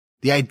known,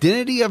 the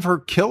identity of her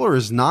killer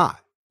is not.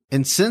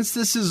 And since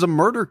this is a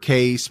murder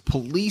case,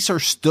 police are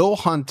still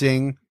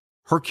hunting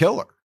her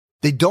killer.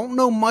 They don't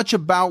know much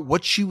about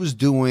what she was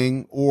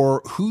doing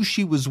or who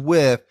she was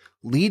with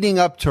leading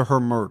up to her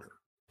murder.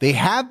 They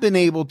have been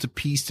able to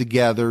piece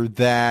together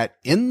that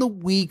in the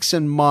weeks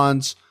and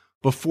months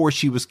before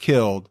she was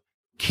killed,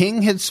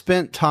 King had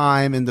spent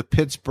time in the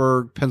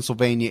Pittsburgh,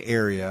 Pennsylvania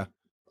area,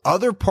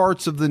 other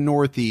parts of the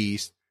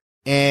Northeast,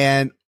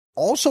 and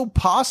also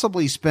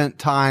possibly spent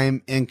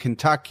time in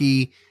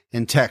Kentucky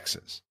and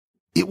Texas.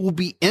 It will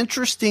be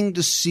interesting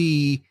to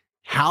see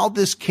how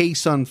this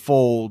case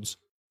unfolds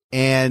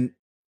and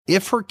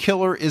if her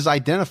killer is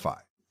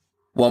identified.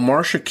 While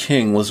Marsha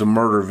King was a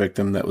murder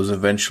victim that was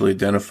eventually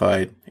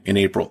identified in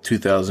April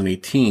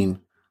 2018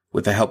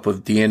 with the help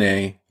of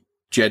DNA,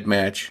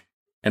 GEDmatch,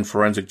 and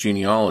forensic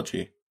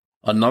genealogy,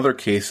 another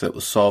case that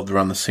was solved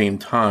around the same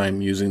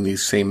time using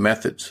these same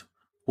methods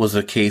was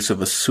a case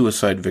of a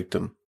suicide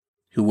victim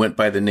who went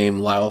by the name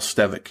Lyle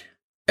Stevick.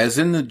 As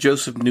in the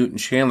Joseph Newton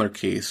Chandler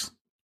case,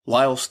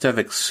 Lyle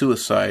Stevick's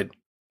suicide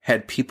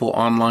had people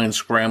online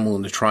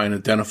scrambling to try and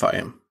identify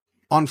him.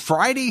 On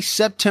Friday,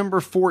 September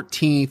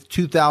 14th,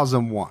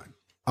 2001,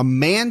 a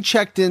man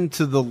checked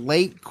into the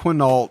Lake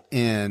Quinault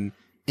Inn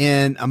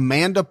in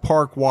Amanda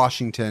Park,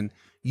 Washington,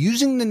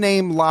 using the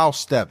name Lyle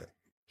Stevick.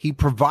 He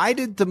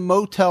provided the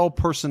motel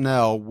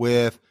personnel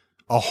with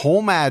a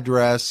home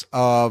address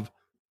of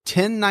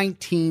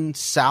 1019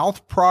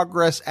 South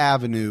Progress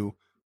Avenue,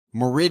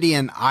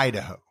 Meridian,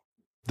 Idaho.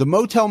 The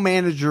motel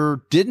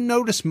manager didn't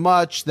notice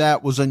much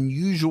that was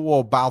unusual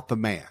about the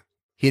man.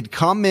 He had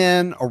come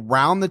in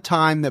around the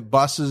time that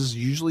buses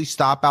usually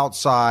stop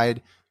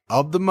outside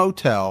of the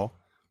motel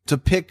to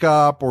pick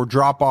up or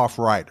drop off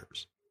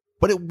riders.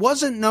 But it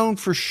wasn't known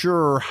for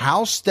sure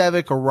how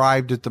Stevick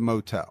arrived at the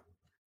motel.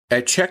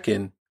 At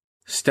check-in,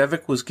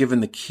 Stevick was given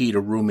the key to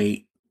room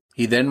 8.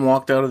 He then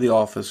walked out of the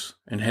office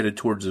and headed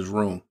towards his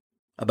room.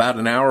 About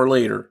an hour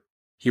later,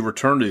 he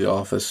returned to the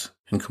office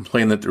and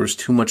complained that there was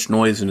too much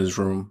noise in his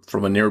room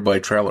from a nearby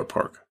trailer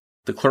park.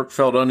 The clerk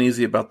felt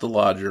uneasy about the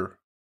lodger,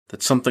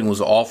 that something was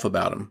off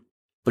about him,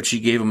 but she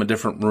gave him a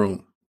different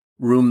room,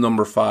 room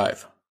number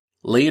 5.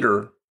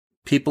 Later,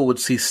 people would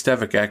see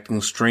Stevick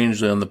acting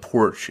strangely on the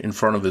porch in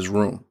front of his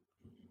room.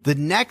 The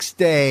next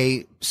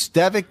day,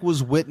 Stevick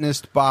was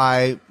witnessed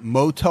by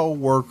motel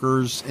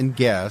workers and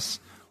guests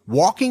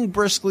walking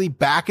briskly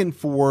back and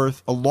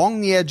forth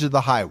along the edge of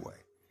the highway.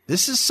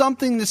 This is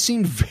something that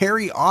seemed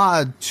very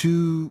odd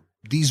to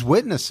these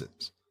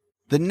witnesses.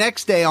 The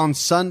next day, on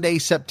Sunday,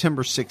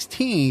 September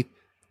 16th,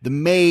 the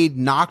maid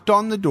knocked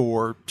on the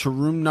door to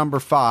room number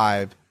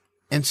 5,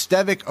 and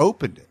Stevick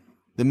opened it.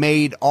 The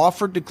maid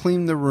offered to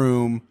clean the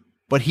room,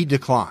 but he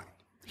declined.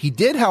 He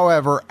did,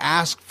 however,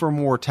 ask for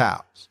more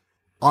towels.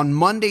 On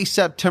Monday,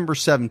 September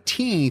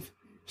 17th,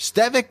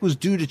 Stevick was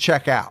due to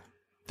check out.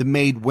 The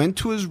maid went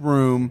to his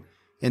room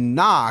and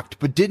knocked,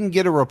 but didn't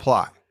get a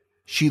reply.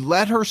 She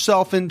let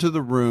herself into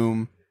the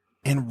room,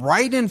 and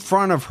right in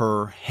front of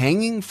her,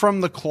 hanging from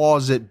the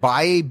closet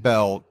by a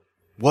belt,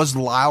 was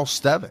Lyle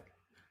Stevick.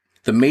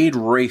 The maid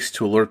raced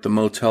to alert the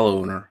motel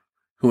owner,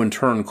 who in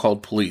turn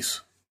called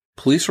police.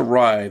 Police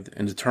arrived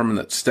and determined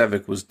that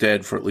Stevick was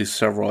dead for at least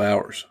several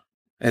hours.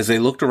 As they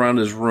looked around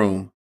his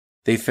room,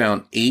 they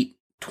found 8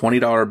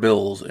 $20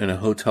 bills and a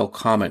hotel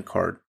comment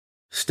card.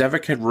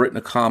 Stevick had written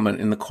a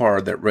comment in the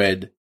card that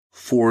read,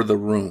 "For the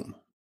room."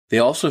 They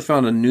also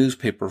found a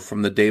newspaper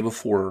from the day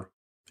before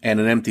and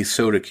an empty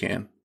soda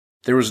can.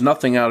 There was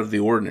nothing out of the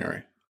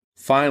ordinary.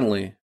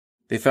 Finally,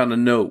 they found a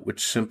note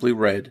which simply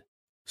read,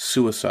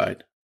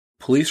 "Suicide."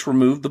 Police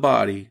removed the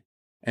body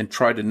and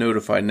tried to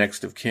notify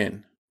next of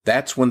kin.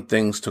 That's when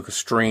things took a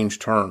strange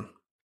turn.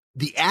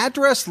 The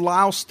address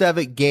Lyle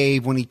Stevick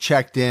gave when he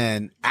checked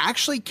in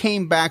actually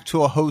came back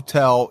to a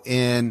hotel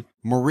in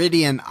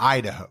Meridian,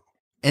 Idaho.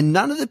 And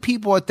none of the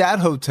people at that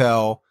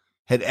hotel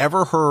had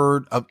ever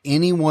heard of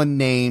anyone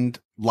named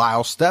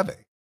Lyle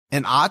Stevick.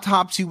 An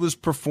autopsy was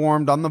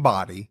performed on the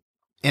body,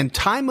 and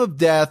time of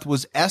death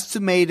was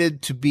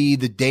estimated to be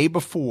the day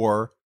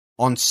before,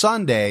 on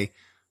Sunday,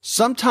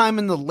 sometime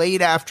in the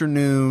late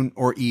afternoon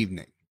or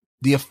evening.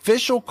 The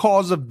official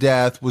cause of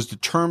death was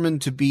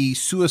determined to be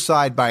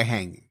suicide by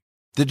hanging.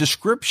 The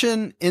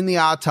description in the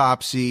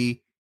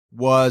autopsy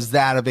was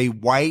that of a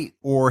white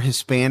or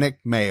Hispanic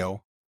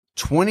male,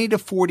 20 to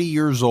 40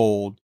 years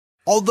old,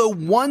 although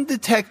one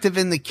detective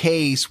in the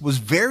case was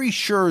very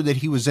sure that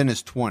he was in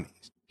his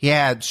 20s. He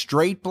had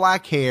straight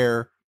black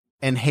hair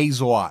and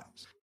hazel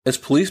eyes. As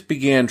police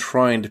began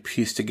trying to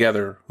piece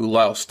together who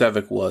Lyle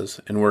Stevick was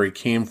and where he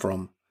came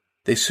from,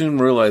 they soon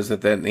realized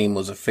that that name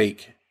was a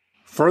fake.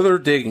 Further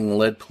digging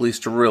led police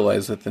to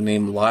realize that the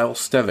name Lyle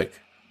Stevick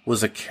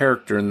was a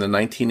character in the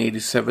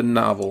 1987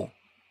 novel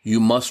You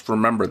Must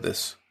Remember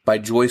This by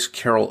Joyce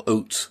Carol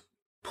Oates.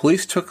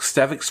 Police took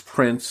Stevick's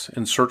prints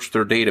and searched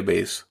their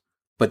database,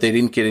 but they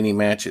didn't get any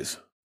matches.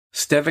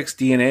 Stevick's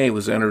DNA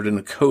was entered in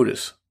a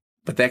CODIS,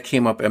 but that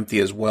came up empty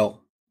as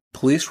well.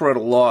 Police were at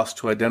a loss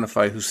to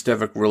identify who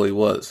Stevick really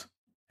was,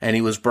 and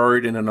he was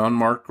buried in an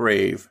unmarked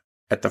grave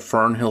at the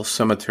Fernhill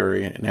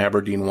Cemetery in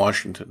Aberdeen,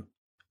 Washington.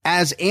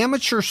 As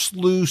amateur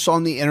sleuths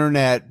on the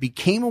internet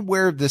became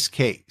aware of this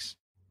case,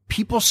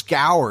 people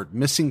scoured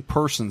missing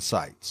person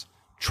sites,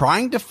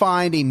 trying to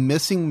find a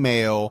missing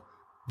male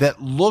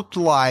that looked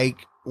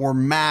like or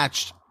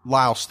matched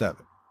Lyle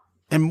Stevick.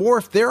 And more,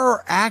 if there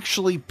are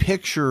actually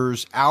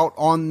pictures out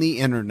on the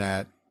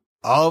internet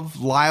of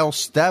Lyle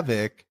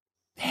Stevick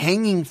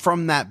hanging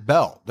from that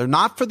belt. They're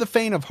not for the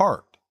faint of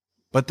heart,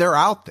 but they're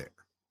out there.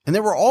 And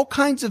there were all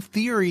kinds of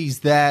theories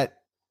that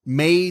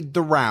made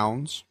the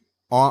rounds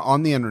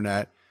on the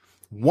internet.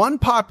 One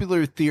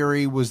popular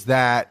theory was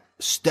that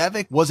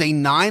Stevic was a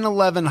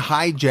 9/11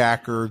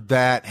 hijacker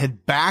that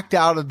had backed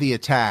out of the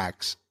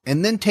attacks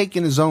and then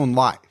taken his own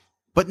life.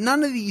 But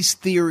none of these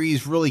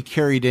theories really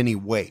carried any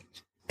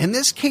weight. And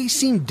this case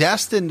seemed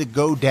destined to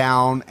go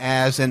down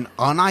as an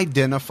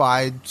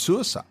unidentified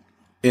suicide.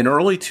 In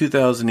early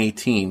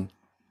 2018,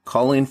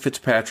 Colleen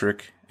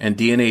Fitzpatrick and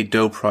DNA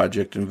Doe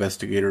Project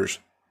investigators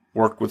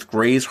worked with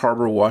Grays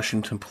Harbor,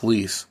 Washington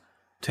police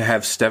to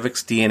have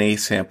Stevic's DNA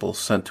samples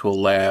sent to a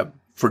lab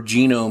for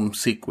genome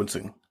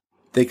sequencing.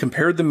 They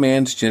compared the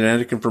man's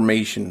genetic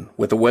information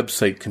with a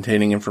website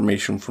containing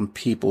information from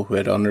people who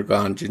had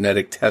undergone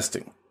genetic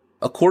testing.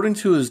 According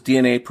to his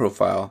DNA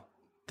profile,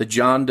 the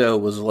John Doe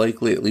was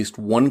likely at least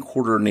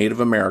 1/4 Native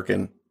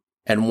American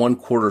and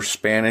 1/4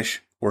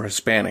 Spanish or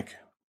Hispanic.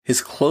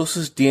 His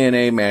closest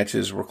DNA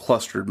matches were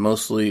clustered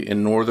mostly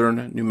in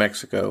northern New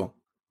Mexico,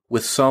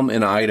 with some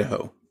in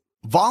Idaho.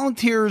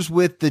 Volunteers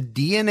with the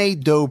DNA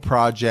Doe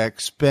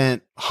Project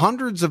spent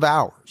hundreds of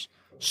hours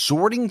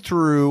sorting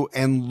through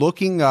and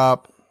looking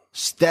up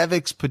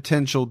Stevic's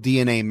potential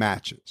DNA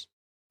matches,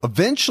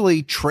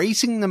 eventually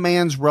tracing the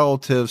man's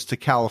relatives to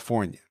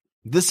California.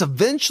 This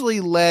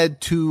eventually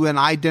led to an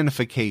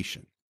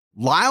identification.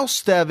 Lyle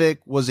Stevic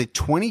was a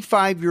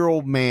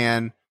 25-year-old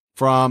man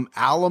from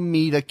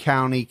Alameda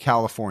County,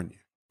 California.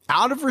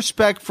 Out of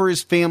respect for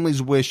his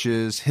family's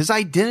wishes, his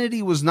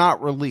identity was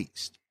not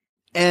released.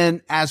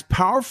 And as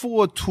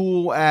powerful a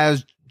tool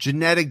as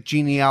genetic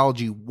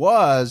genealogy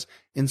was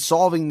in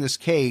solving this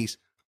case,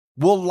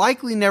 we'll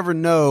likely never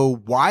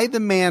know why the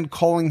man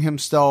calling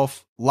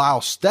himself Lyle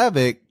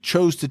Stevic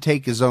chose to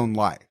take his own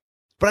life.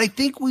 But I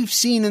think we've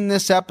seen in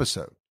this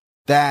episode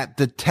that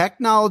the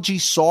technology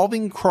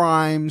solving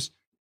crimes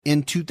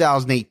in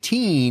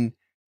 2018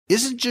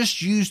 isn't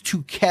just used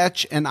to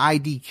catch and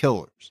ID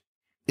killers.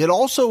 It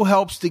also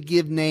helps to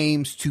give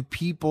names to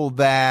people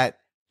that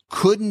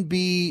couldn't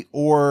be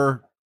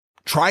or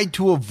tried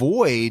to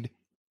avoid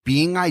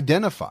being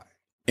identified.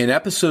 In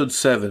episode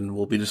 7,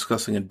 we'll be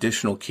discussing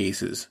additional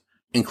cases,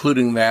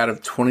 including that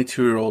of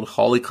 22-year-old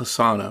Holly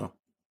Cassano,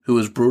 who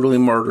was brutally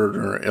murdered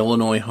in her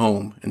Illinois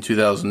home in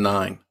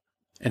 2009,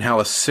 and how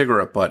a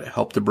cigarette butt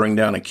helped to bring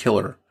down a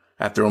killer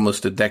after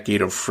almost a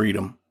decade of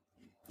freedom.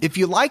 If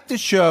you like the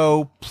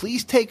show,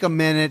 please take a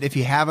minute, if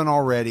you haven't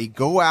already,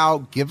 go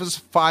out, give us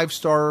a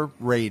 5-star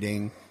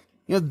rating.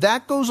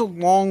 That goes a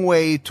long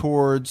way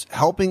towards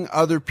helping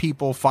other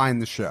people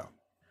find the show.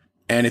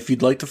 And if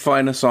you'd like to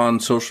find us on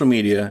social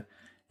media,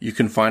 you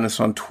can find us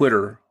on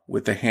Twitter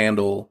with the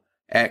handle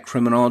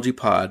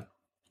 @CriminologyPod,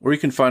 or you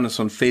can find us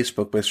on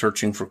Facebook by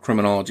searching for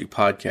Criminology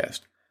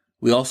Podcast.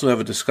 We also have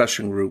a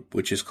discussion group,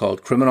 which is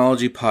called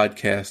Criminology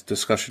Podcast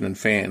Discussion and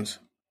Fans.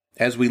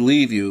 As we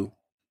leave you,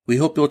 we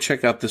hope you'll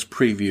check out this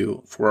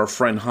preview for our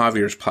friend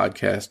Javier's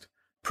podcast,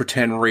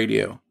 Pretend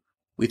Radio.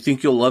 We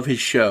think you'll love his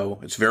show.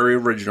 It's very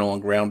original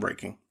and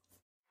groundbreaking.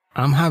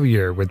 I'm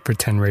Javier with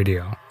Pretend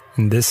Radio,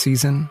 and this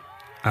season,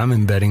 I'm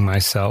embedding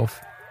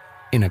myself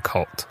in a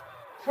cult.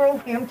 Throw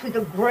him to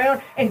the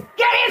ground and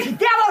get his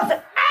devils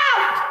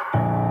out!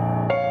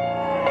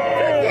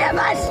 Forgive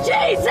us,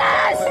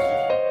 Jesus!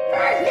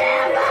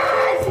 Forgive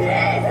us,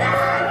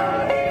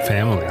 Jesus!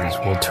 Families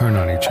will turn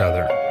on each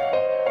other.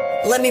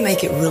 Let me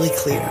make it really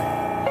clear.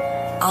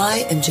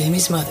 I am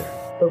Jamie's mother,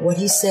 but what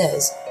he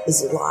says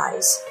is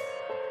lies.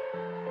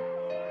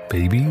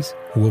 Babies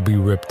will be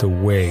ripped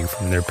away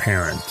from their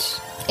parents.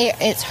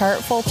 It's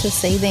hurtful to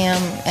see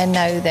them and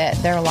know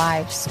that their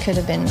lives could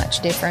have been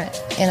much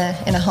different in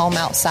a home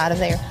outside of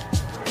there.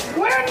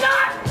 We're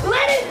not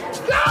letting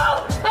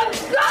go of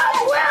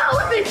God's will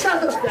with each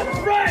other. That's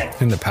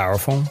right. And the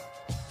powerful,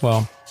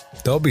 well,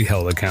 they'll be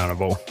held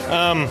accountable.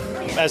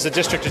 As a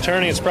district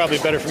attorney, it's probably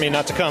better for me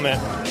not to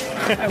comment.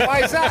 And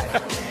why is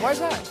that? Why is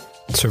that?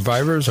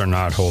 Survivors are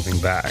not holding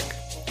back,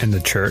 and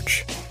the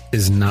church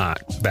is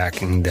not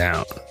backing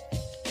down.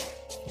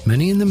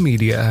 Many in the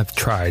media have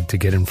tried to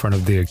get in front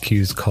of the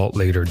accused cult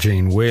leader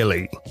Jane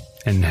Whaley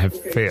and have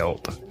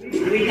failed.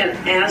 We have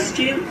asked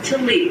you to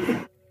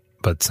leave.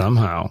 But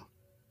somehow,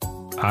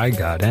 I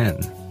got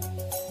in.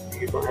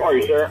 How are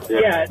you, sir?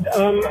 Yeah,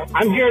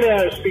 I'm here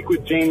to speak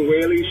with Jane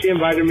Whaley. She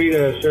invited me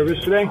to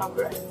service today.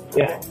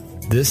 Yeah.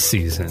 This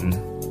season,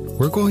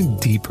 we're going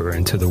deeper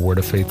into the Word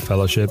of Faith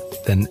Fellowship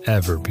than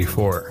ever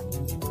before.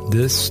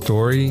 This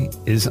story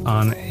is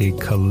on a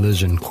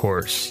collision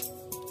course,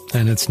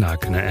 and it's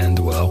not going to end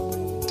well.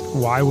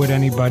 Why would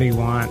anybody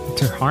want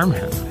to harm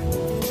him?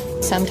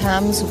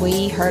 Sometimes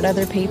we hurt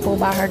other people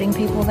by hurting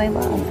people they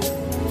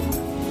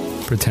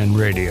love. Pretend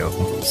Radio,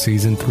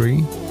 Season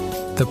 3,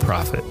 The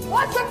Prophet.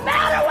 What's the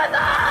matter with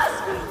us?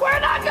 We're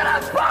not going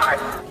to burn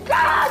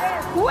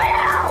God's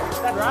will!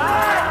 That's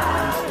right.